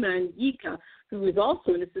 who is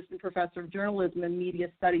also an assistant professor of journalism and media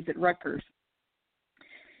studies at Rutgers.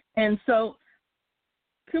 And so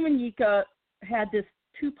Kumanyika had this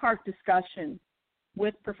two-part discussion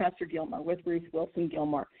with Professor Gilmore, with Ruth Wilson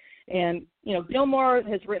Gilmore. And, you know, Gilmore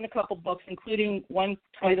has written a couple books, including one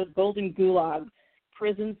titled Golden Gulag,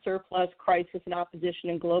 Prison Surplus, Crisis, and Opposition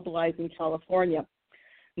in Globalizing California.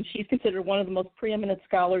 And she's considered one of the most preeminent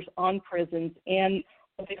scholars on prisons and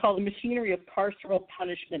what they call the machinery of carceral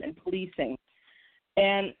punishment and policing.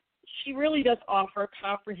 And she really does offer a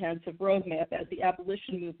comprehensive roadmap, as the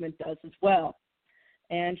abolition movement does as well.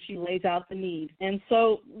 And she lays out the need. And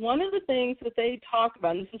so one of the things that they talk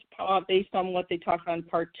about, and this is based on what they talk about in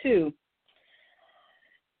part 2,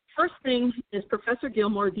 first thing is Professor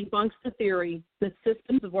Gilmore debunks the theory that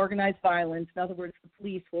systems of organized violence, in other words, the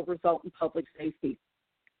police, will result in public safety.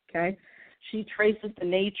 Okay? She traces the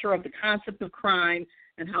nature of the concept of crime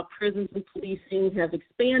and how prisons and policing have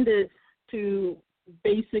expanded to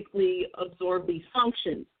basically absorb these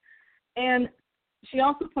functions. And she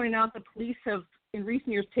also pointed out that police have, in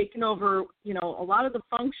recent years, taken over, you know, a lot of the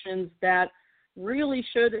functions that really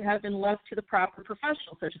should have been left to the proper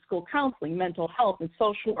professionals, such as school counseling, mental health, and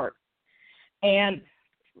social work. And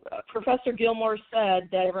Professor Gilmore said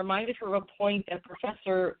that it reminded her of a point that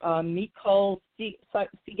Professor Mikhail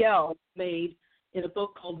Siegel made in a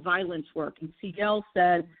book called Violence Work. And Siegel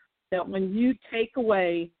said that when you take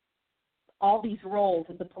away all these roles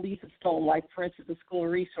that the police have stolen, like, for instance, the school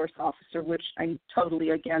resource officer, which I'm totally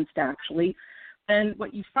against, actually, then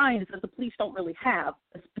what you find is that the police don't really have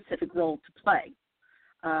a specific role to play,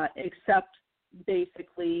 except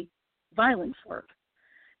basically violence work.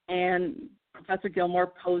 And Professor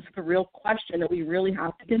Gilmore posed the real question that we really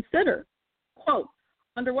have to consider. Quote,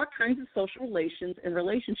 under what kinds of social relations and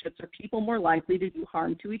relationships are people more likely to do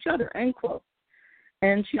harm to each other, end quote.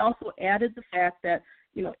 And she also added the fact that,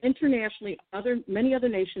 you know, internationally, many other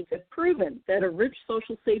nations have proven that a rich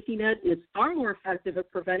social safety net is far more effective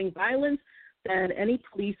at preventing violence than any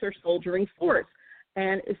police or soldiering force,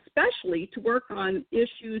 and especially to work on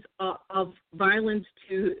issues of violence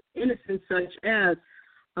to innocents, such as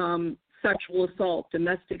sexual assault,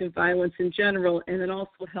 domestic violence in general, and then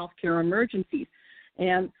also healthcare emergencies.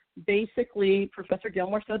 And basically, Professor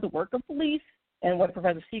Gilmore said the work of police, and what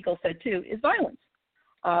Professor Siegel said too, is violence.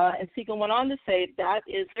 And Siegel went on to say that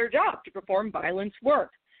is their job, to perform violence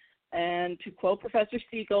work. And to quote Professor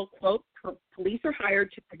Siegel, quote, police are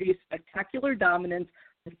hired to produce spectacular dominance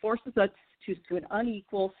that forces us to an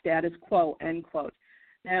unequal status quo, end quote.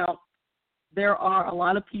 Now, there are a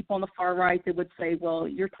lot of people on the far right that would say, well,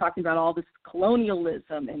 you're talking about all this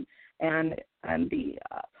colonialism and the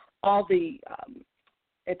all the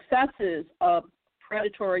excesses of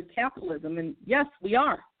predatory capitalism. And yes, we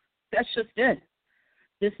are. That's just it.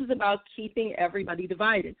 This is about keeping everybody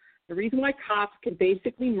divided. The reason why cops can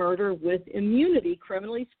basically murder with immunity,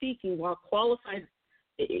 criminally speaking, while qualified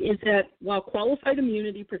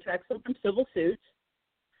immunity protects them from civil suits.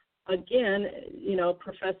 Again, you know,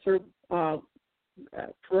 Professor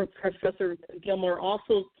Gilmore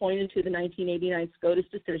also pointed to the 1989 SCOTUS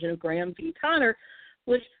decision of Graham v. Connor,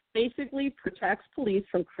 which basically protects police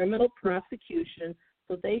from criminal prosecution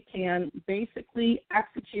so they can basically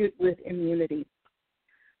execute with immunity.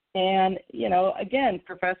 And, you know, again,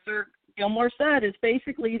 Professor Gilmore said is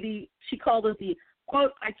basically she called it the,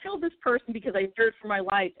 quote, I killed this person because I feared for my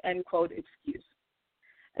life, end quote, excuse.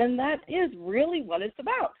 And that is really what it's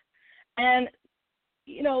about. And,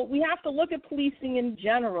 you know, we have to look at policing in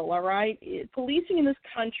general, all right? Policing in this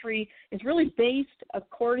country is really based,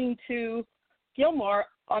 according to Gilmore,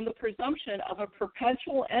 on the presumption of a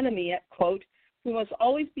perpetual enemy, quote, who must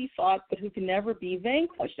always be fought but who can never be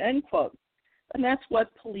vanquished, end quote. And that's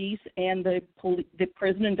what police and the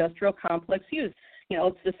prison industrial complex use. You know,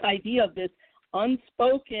 it's this idea of this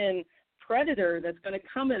unspoken predator that's going to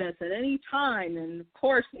come at us at any time. And, of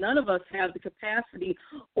course, none of us have the capacity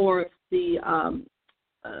or the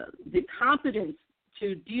competence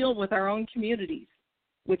to deal with our own communities,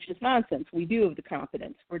 which is nonsense. We do have the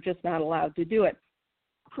competence. We're just not allowed to do it.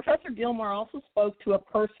 Professor Gilmore also spoke to a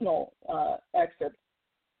personal excerpt.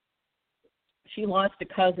 She lost a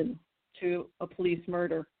cousin to a police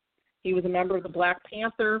murder. He was a member of the Black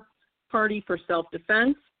Panther Party for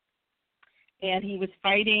self-defense, and he was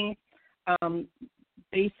fighting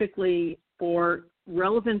basically for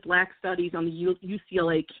relevant black studies on the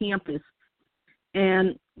UCLA campus.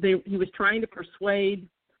 And he was trying to persuade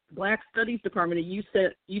the Black Studies Department at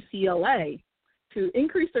UCLA to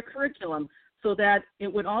increase their curriculum so that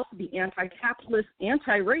it would also be anti-capitalist,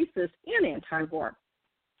 anti-racist, and anti-war.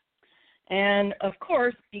 And, of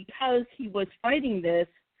course, because he was fighting this,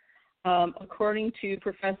 according to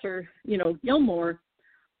Professor, Gilmore,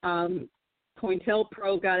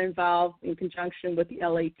 COINTELPRO got involved in conjunction with the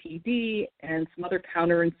LAPD and some other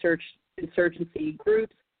counterinsurgency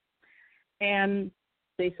groups, and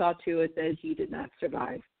they saw to it that he did not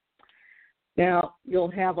survive. Now,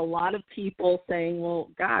 you'll have a lot of people saying, well,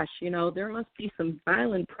 gosh, there must be some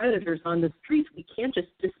violent predators on the streets. We can't just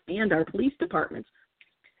disband our police departments.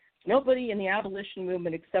 Nobody in the abolition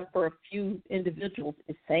movement, except for a few individuals,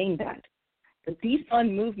 is saying that. The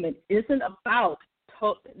defund movement isn't about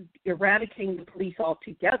eradicating the police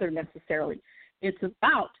altogether necessarily. It's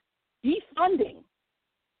about defunding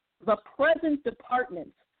the present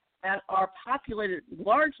departments that are populated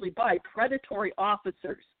largely by predatory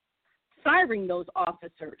officers, firing those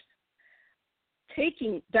officers,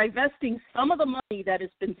 divesting some of the money that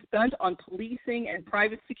has been spent on policing and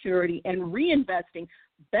private security and reinvesting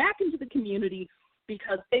back into the community,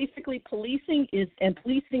 because basically policing and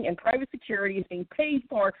private security is being paid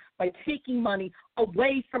for by taking money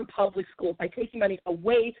away from public schools, by taking money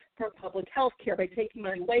away from public health care, by taking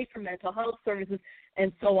money away from mental health services,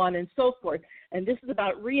 and so on and so forth. And this is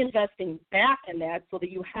about reinvesting back in that so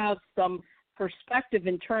that you have some perspective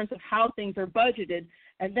in terms of how things are budgeted,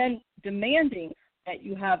 and then demanding that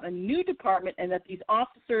you have a new department and that these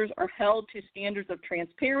officers are held to standards of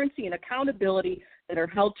transparency and accountability that are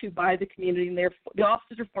held to by the community, and the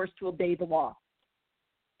officers are forced to obey the law.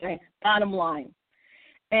 Okay, bottom line.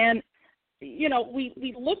 And,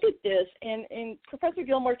 we look at this, and Professor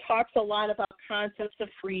Gilmore talks a lot about concepts of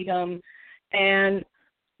freedom, and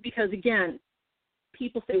because, again,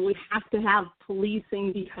 people say we have to have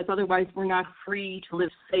policing because otherwise we're not free to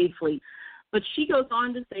live safely. But she goes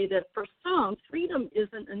on to say that for some, freedom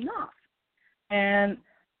isn't enough. And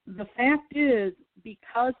the fact is,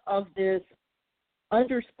 because of this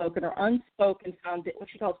underspoken or unspoken what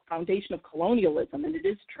she calls foundation of colonialism, and it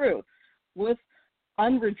is true, with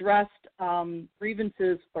unredressed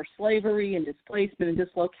grievances for slavery and displacement and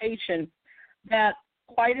dislocation, that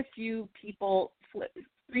quite a few people,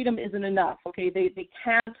 freedom isn't enough, okay? They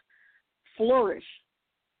can't flourish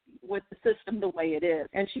with the system the way it is.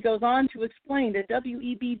 And she goes on to explain that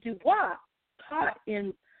W.E.B. Du Bois taught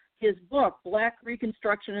in his book, Black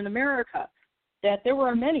Reconstruction in America, that there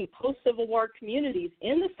were many post-Civil War communities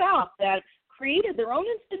in the South that created their own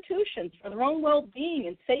institutions for their own well-being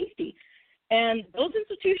and safety. And those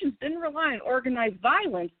institutions didn't rely on organized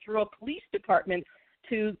violence through a police department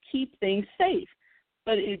to keep things safe.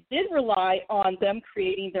 But it did rely on them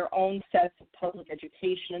creating their own sets of public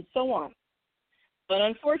education and so on. But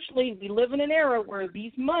unfortunately, we live in an era where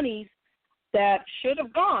these monies that should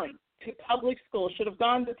have gone to public schools, should have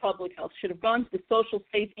gone to public health, should have gone to the social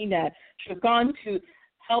safety net, should have gone to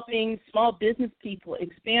helping small business people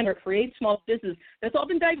expand or create small business, that's all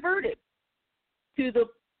been diverted to the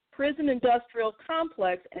prison industrial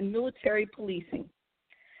complex and military policing.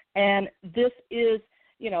 And this is,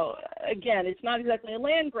 again, it's not exactly a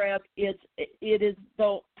land grab. It is,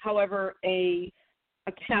 though, however, a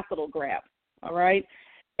capital grab. All right?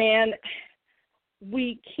 And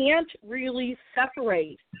we can't really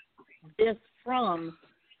separate this from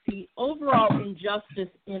the overall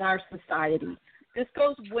injustice in our society. This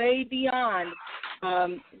goes way beyond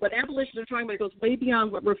what abolitionists are talking about. It goes way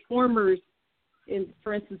beyond what reformers,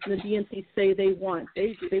 for instance, in the DNC say they want.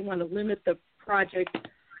 They want to limit the project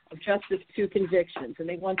of justice to convictions, and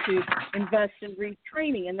they want to invest in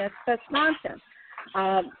retraining, and that's nonsense.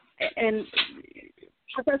 And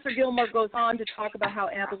Professor Gilmore goes on to talk about how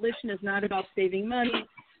abolition is not about saving money.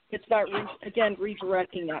 It's about,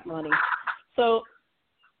 redirecting that money. So,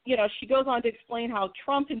 she goes on to explain how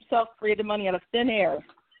Trump himself created money out of thin air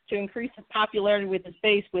to increase his popularity with his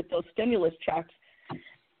base with those stimulus checks.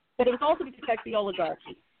 But it was also to protect the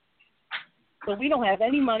oligarchy. So we don't have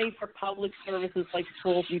any money for public services like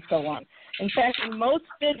schools and so on. In fact, in most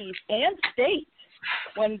cities and states,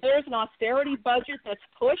 when there's an austerity budget that's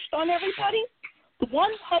pushed on everybody, the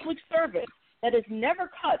one public service that is never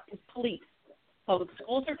cut is police. Public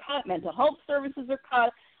schools are cut, mental health services are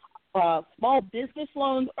cut, small business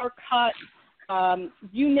loans are cut,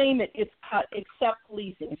 you name it, it's cut except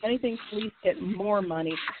policing. If anything, police get more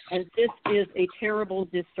money, and this is a terrible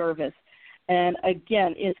disservice. And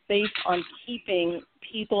again, it's based on keeping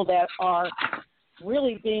people that are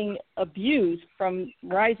really being abused from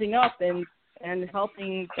rising up and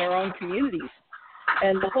helping their own communities.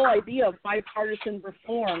 And the whole idea of bipartisan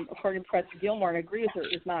reform, according to Professor Gilmore, and I agree with her,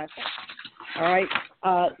 is nonsense. All right?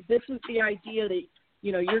 This is the idea that,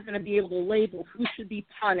 you know, you're going to be able to label who should be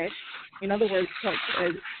punished. In other words,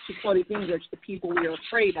 as she quoted Gingrich, the people we are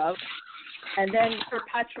afraid of, and then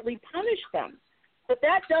perpetually punish them. But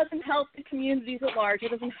that doesn't help the communities at large.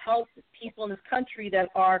 It doesn't help people in this country that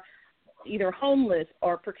are either homeless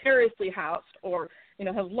or precariously housed or, you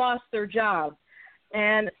know, have lost their jobs.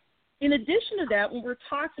 And in addition to that, when we're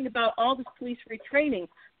talking about all this police retraining,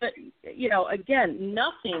 but, you know, again,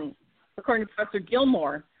 nothing, according to Professor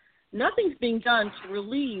Gilmore, nothing's being done to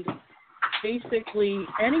relieve basically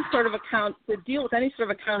any sort of to deal with any sort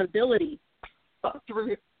of accountability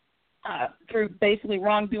through basically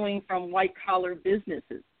wrongdoing from white-collar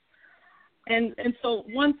businesses. And so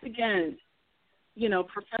once again, you know,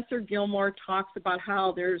 Professor Gilmore talks about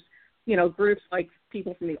how there's, you know, groups like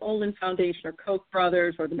people from the Olin Foundation or Koch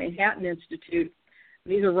brothers or the Manhattan Institute.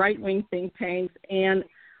 These are right-wing think tanks, and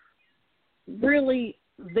really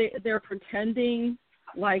they're pretending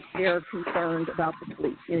like they're concerned about the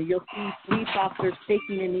police. You know, you'll see police officers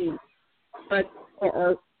taking a knee,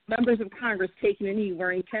 or members of Congress taking a knee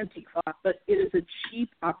wearing kente cloth, but it is a cheap,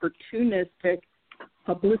 opportunistic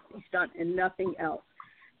publicity stunt and nothing else.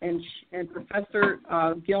 And Professor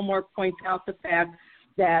Gilmore points out the fact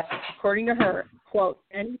that, according to her, quote,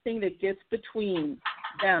 anything that gets between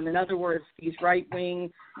them, in other words, these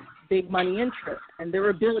right-wing big money interests and their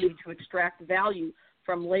ability to extract value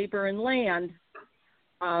from labor and land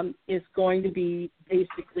is going to be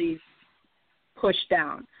basically pushed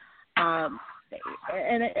down.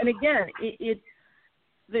 And again,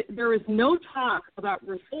 there is no talk about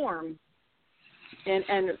reform and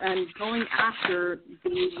going after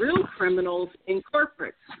the real criminals in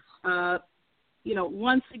corporate. You know,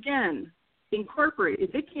 once again, in corporate,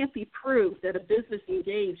 if it can't be proved that a business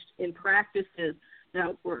engaged in practices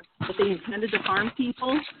that they intended to harm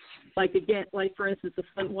people, like for instance, the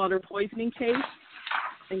Flint water poisoning case,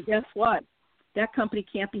 and guess what? That company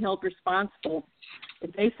can't be held responsible.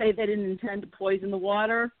 If they say they didn't intend to poison the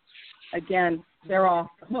water, again, they're off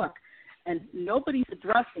the hook. And nobody's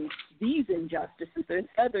addressing these injustices.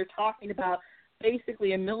 Instead, they're talking about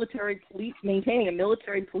basically maintaining a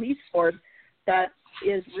military police force that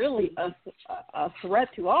is really a threat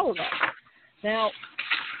to all of us. Now,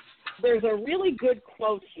 there's a really good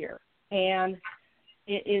quote here, and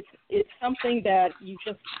it's something that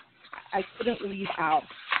I couldn't leave out.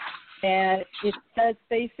 And it says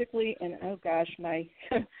basically, and oh gosh, my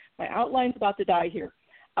outline's about to die here.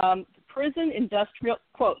 The prison industrial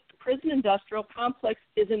complex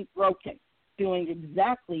isn't broken, doing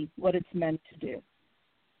exactly what it's meant to do.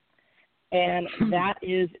 And that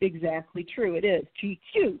is exactly true. It is.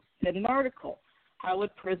 GQ did an article, How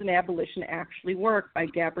Would Prison Abolition Actually Work, by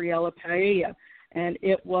Gabriela Paella. And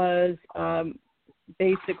it was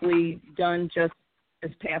basically done just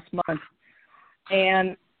this past month.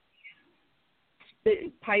 And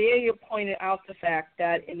Paella pointed out the fact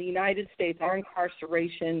that in the United States, our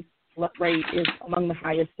incarceration rate is among the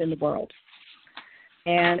highest in the world.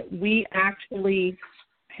 And we actually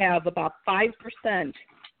have about 5%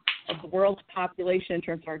 of the world's population in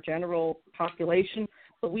terms of our general population,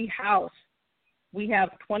 but we have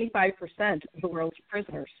 25% of the world's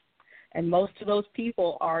prisoners. And most of those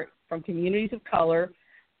people are from communities of color,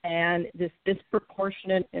 and this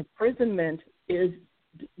disproportionate imprisonment is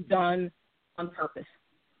done on purpose.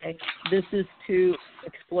 Okay? This is to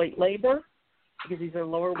exploit labor, because these are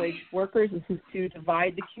lower wage workers. This is to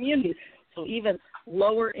divide the communities. So even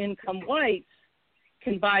lower income whites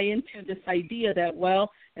can buy into this idea that,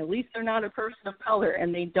 well, at least they're not a person of color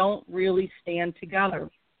and they don't really stand together.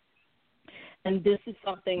 And this is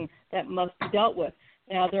something that must be dealt with.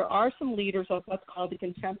 Now, there are some leaders of what's called the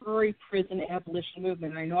contemporary prison abolition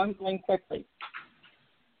movement. I know I'm going quickly.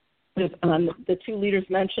 The two leaders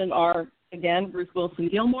mentioned are, again, Ruth Wilson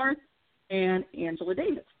Gilmore and Angela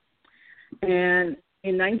Davis. And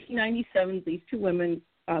in 1997, these two women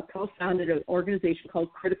co-founded an organization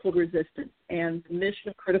called Critical Resistance. And the mission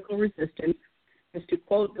of Critical Resistance is to,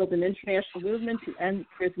 quote, build an international movement to end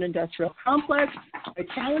prison industrial complex by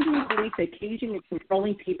challenging the belief that caging and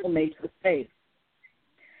controlling people makes us safe.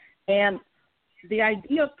 And the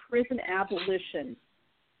idea of prison abolition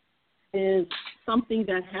is something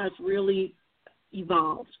that has really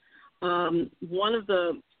evolved. One of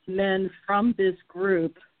the men from this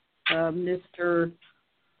group, Mr.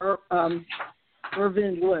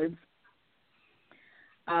 Irvin Woods,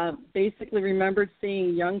 basically remembered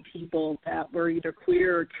seeing young people that were either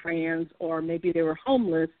queer or trans, or maybe they were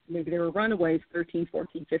homeless, maybe they were runaways, 13,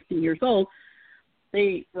 14, 15 years old.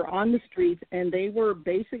 They were on the streets, and they were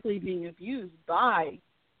basically being abused by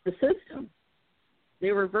the system.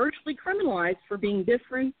 They were virtually criminalized for being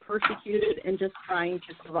different, persecuted, and just trying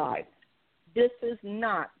to survive. This is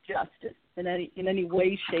not justice in any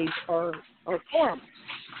way, shape, or form.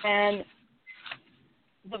 And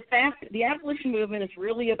the fact that the abolition movement is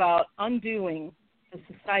really about undoing a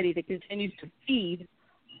society that continues to feed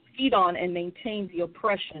on and maintain the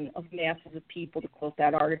oppression of masses of people, to quote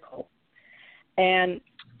that article. And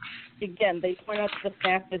again, they point out to the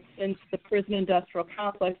fact that since the prison industrial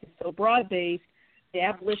complex is so broad-based, the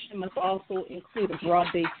abolition must also include a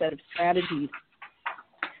broad-based set of strategies.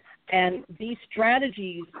 And these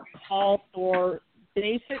strategies call for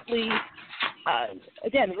basically,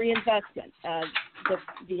 again, reinvestment.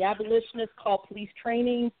 The abolitionists call police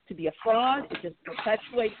training to be a fraud. It just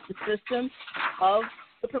perpetuates the system of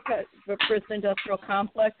the prison industrial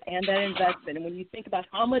complex and that investment. And when you think about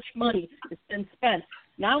how much money has been spent,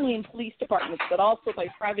 not only in police departments, but also by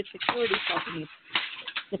private security companies,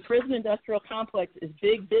 the prison industrial complex is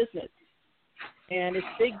big business. And it's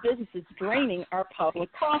big business is draining our public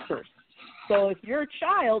coffers. So if your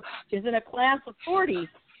child is in a class of 40,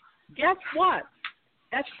 guess what?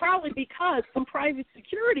 That's probably because some private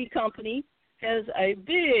security company has a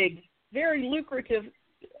big, very lucrative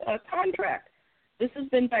contract. This has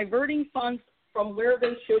been diverting funds from where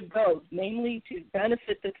they should go, namely to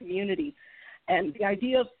benefit the community. And the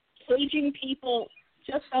idea of caging people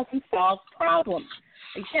just doesn't solve problems.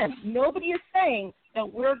 Again, nobody is saying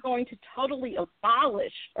that we're going to totally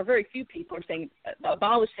abolish, or very few people are saying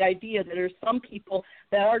abolish the idea that there's some people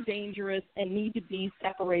that are dangerous and need to be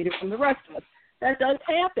separated from the rest of us. That does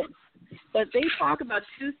happen. But they talk about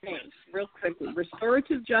two things real quickly: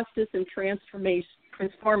 restorative justice and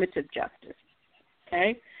transformative justice.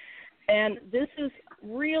 Okay? And this is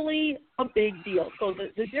really a big deal. So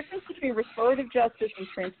the difference between restorative justice and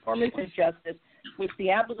transformative justice, which the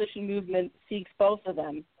abolition movement seeks both of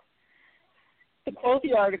them. To quote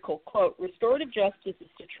the article, quote, restorative justice is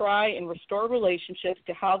to try and restore relationships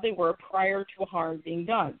to how they were prior to harm being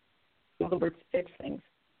done. In other words, fix things.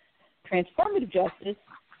 Transformative justice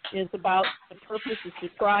is about the purpose is to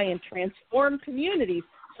try and transform communities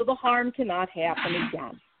so the harm cannot happen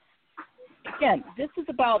again. Again, this is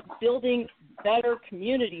about building better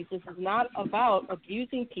communities. This is not about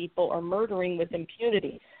abusing people or murdering with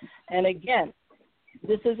impunity. And again,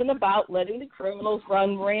 this isn't about letting the criminals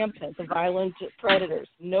run rampant, the violent predators.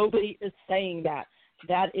 Nobody is saying that.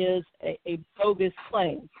 That is a bogus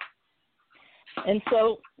claim. And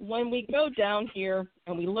so when we go down here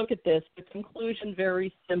and we look at this, the conclusion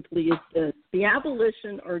very simply is this. The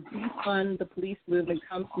abolition or defund the police movement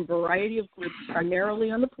comes from a variety of groups, primarily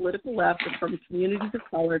on the political left and from communities of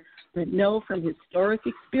color that know from historic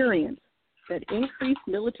experience that increased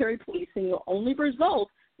military policing will only result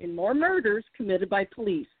in more murders committed by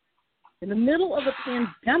police. In the middle of a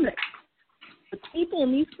pandemic, the people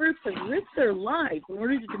in these groups have risked their lives in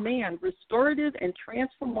order to demand restorative and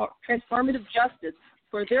transformative justice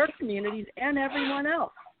for their communities and everyone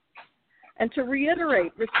else. And to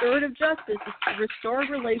reiterate, restorative justice is to restore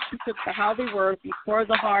relationships to how they were before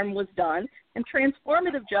the harm was done, and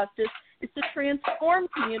transformative justice is to transform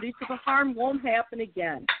communities so the harm won't happen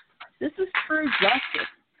again. This is true justice.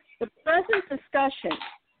 The present discussion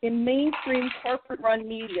in mainstream corporate-run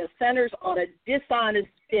media centers on a dishonest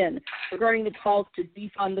spin regarding the calls to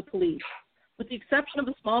defund the police. With the exception of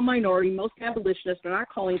a small minority, most abolitionists are not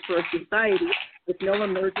calling for a society with no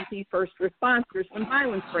emergency first responders when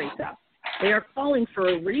violence breaks out. They are calling for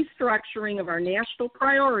a restructuring of our national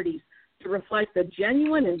priorities to reflect the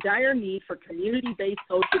genuine and dire need for community-based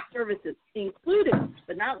social services, including,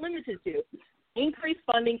 but not limited to, increased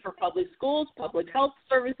funding for public schools, public health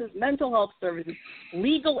services, mental health services,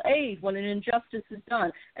 legal aid when an injustice is done,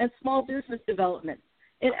 and small business development.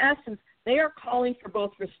 In essence, they are calling for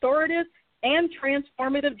both restorative and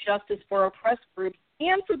transformative justice for oppressed groups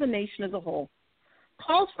and for the nation as a whole.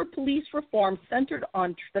 Calls for police reform that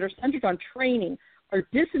are centered on training are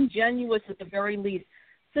disingenuous at the very least,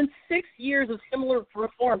 since 6 years of similar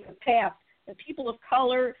reforms have passed and people of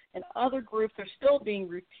color and other groups are still being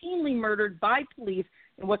routinely murdered by police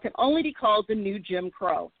in what can only be called the new Jim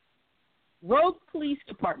Crow. Rogue police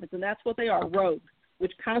departments, and that's what they are, rogue,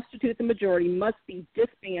 which constitute the majority, must be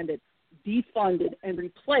disbanded, defunded, and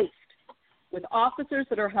replaced with officers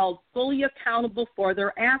that are held fully accountable for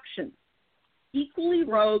their actions. Equally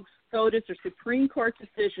rogue SCOTUS or Supreme Court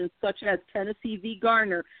decisions such as Tennessee v.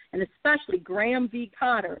 Garner and especially Graham v.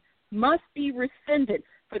 Cotter must be rescinded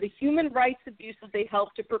for the human rights abuses they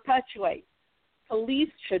help to perpetuate. Police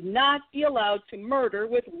should not be allowed to murder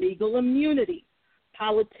with legal immunity.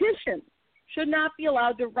 Politicians should not be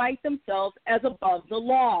allowed to write themselves as above the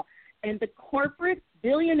law. And the corporate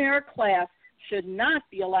billionaire class should not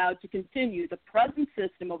be allowed to continue the present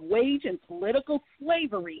system of wage and political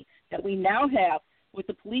slavery that we now have, with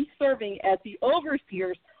the police serving as the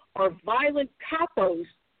overseers or violent capos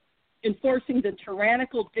enforcing the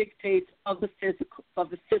tyrannical dictates of the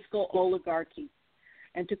fiscal oligarchy.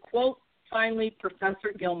 And to quote finally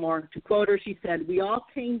Professor Gilmore, to quote her, she said, "We all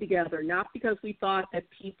came together not because we thought that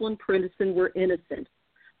people in prison were innocent,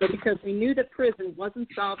 but because we knew that prison wasn't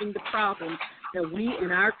solving the problem that we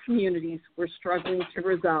in our communities were struggling to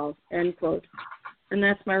resolve," end quote. And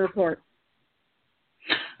that's my report.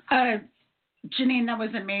 Janine, that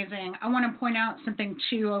was amazing. I want to point out something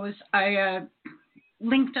too. I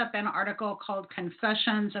linked up an article called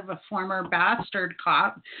 "Confessions of a Former Bastard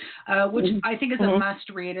Cop," which I think is a must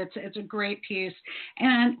read. It's a great piece.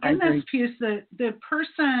 And in this piece, the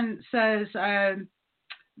person says,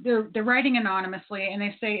 they're writing anonymously, and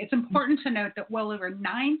they say, "It's important to note that well over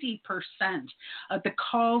 90% of the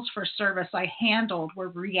calls for service I handled were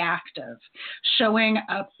reactive, showing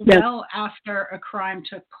up well after a crime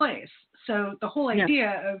took place." So the whole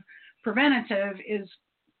idea of preventative is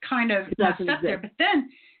kind of messed up there. But then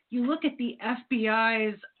you look at the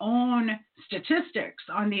FBI's own statistics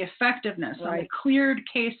on the effectiveness, on the cleared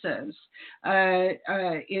cases,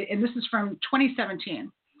 and this is from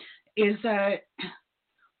 2017, is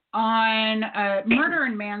on murder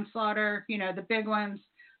and manslaughter, the big ones,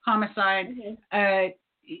 homicide,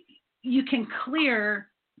 you can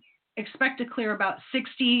expect to clear about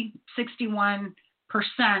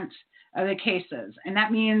 61% of the cases. And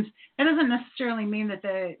that doesn't necessarily mean that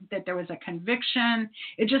there was a conviction.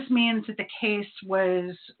 It just means that the case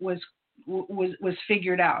was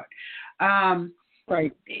figured out. There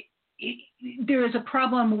is a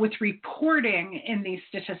problem with reporting in these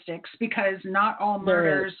statistics because not all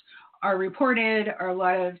murders are reported, or a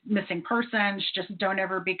lot of missing persons just don't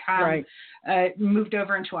ever become moved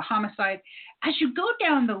over into a homicide. As you go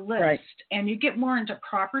down the list and you get more into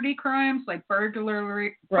property crimes like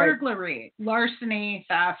burglary, larceny,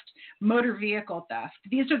 theft, motor vehicle theft,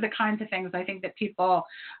 these are the kinds of things I think that people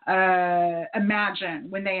imagine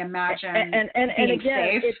when they imagine and being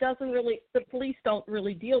again, safe. it doesn't really, the police don't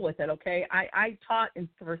really deal with it, okay? I taught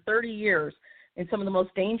for 30 years in some of the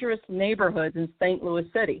most dangerous neighborhoods in St. Louis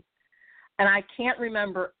City. And I can't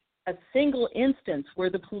remember a single instance where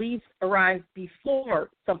the police arrived before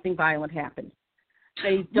something violent happened.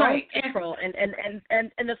 They don't control. And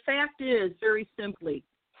the fact is, very simply,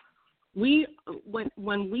 when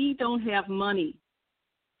we don't have money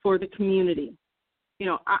for the community,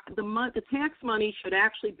 the tax money should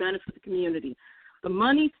actually benefit the community. The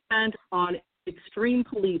money spent on extreme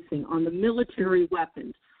policing, on the military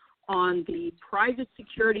weapons, on the private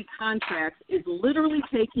security contracts is literally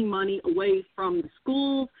taking money away from the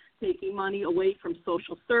schools, taking money away from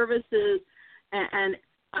social services, and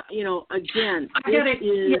again, it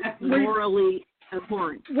is morally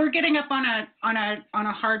abhorrent. We're getting up on a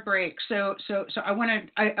hard break, so I want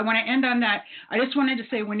to end on that. I just wanted to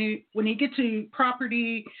say when you get to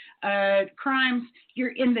property crimes,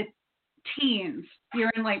 you're in the teens.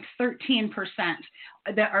 You're in like 13%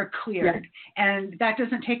 that are cleared, and that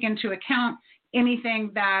doesn't take into account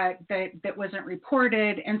anything that wasn't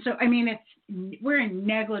reported. And so, I mean, we're in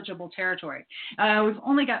negligible territory. We've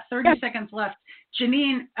only got 30 seconds left.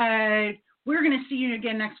 Janine, we're going to see you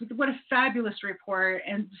again next week. What a fabulous report,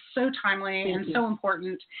 and so timely and so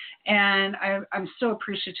important. And I'm so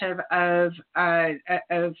appreciative of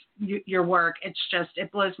your work. It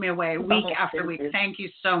blows me away week after week. Thank you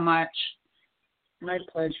so much. My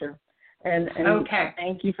pleasure. And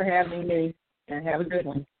thank you for having me. And have a good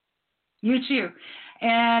one. You too.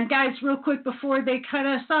 And guys, real quick before they cut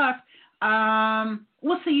us off,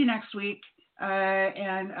 we'll see you next week.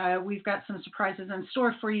 And we've got some surprises in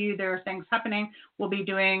store for you. There are things happening. We'll be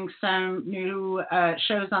doing some new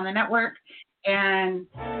shows on the network, and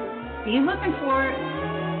be looking for it.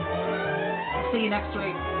 We'll see you next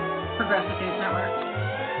week. Progressive News Network.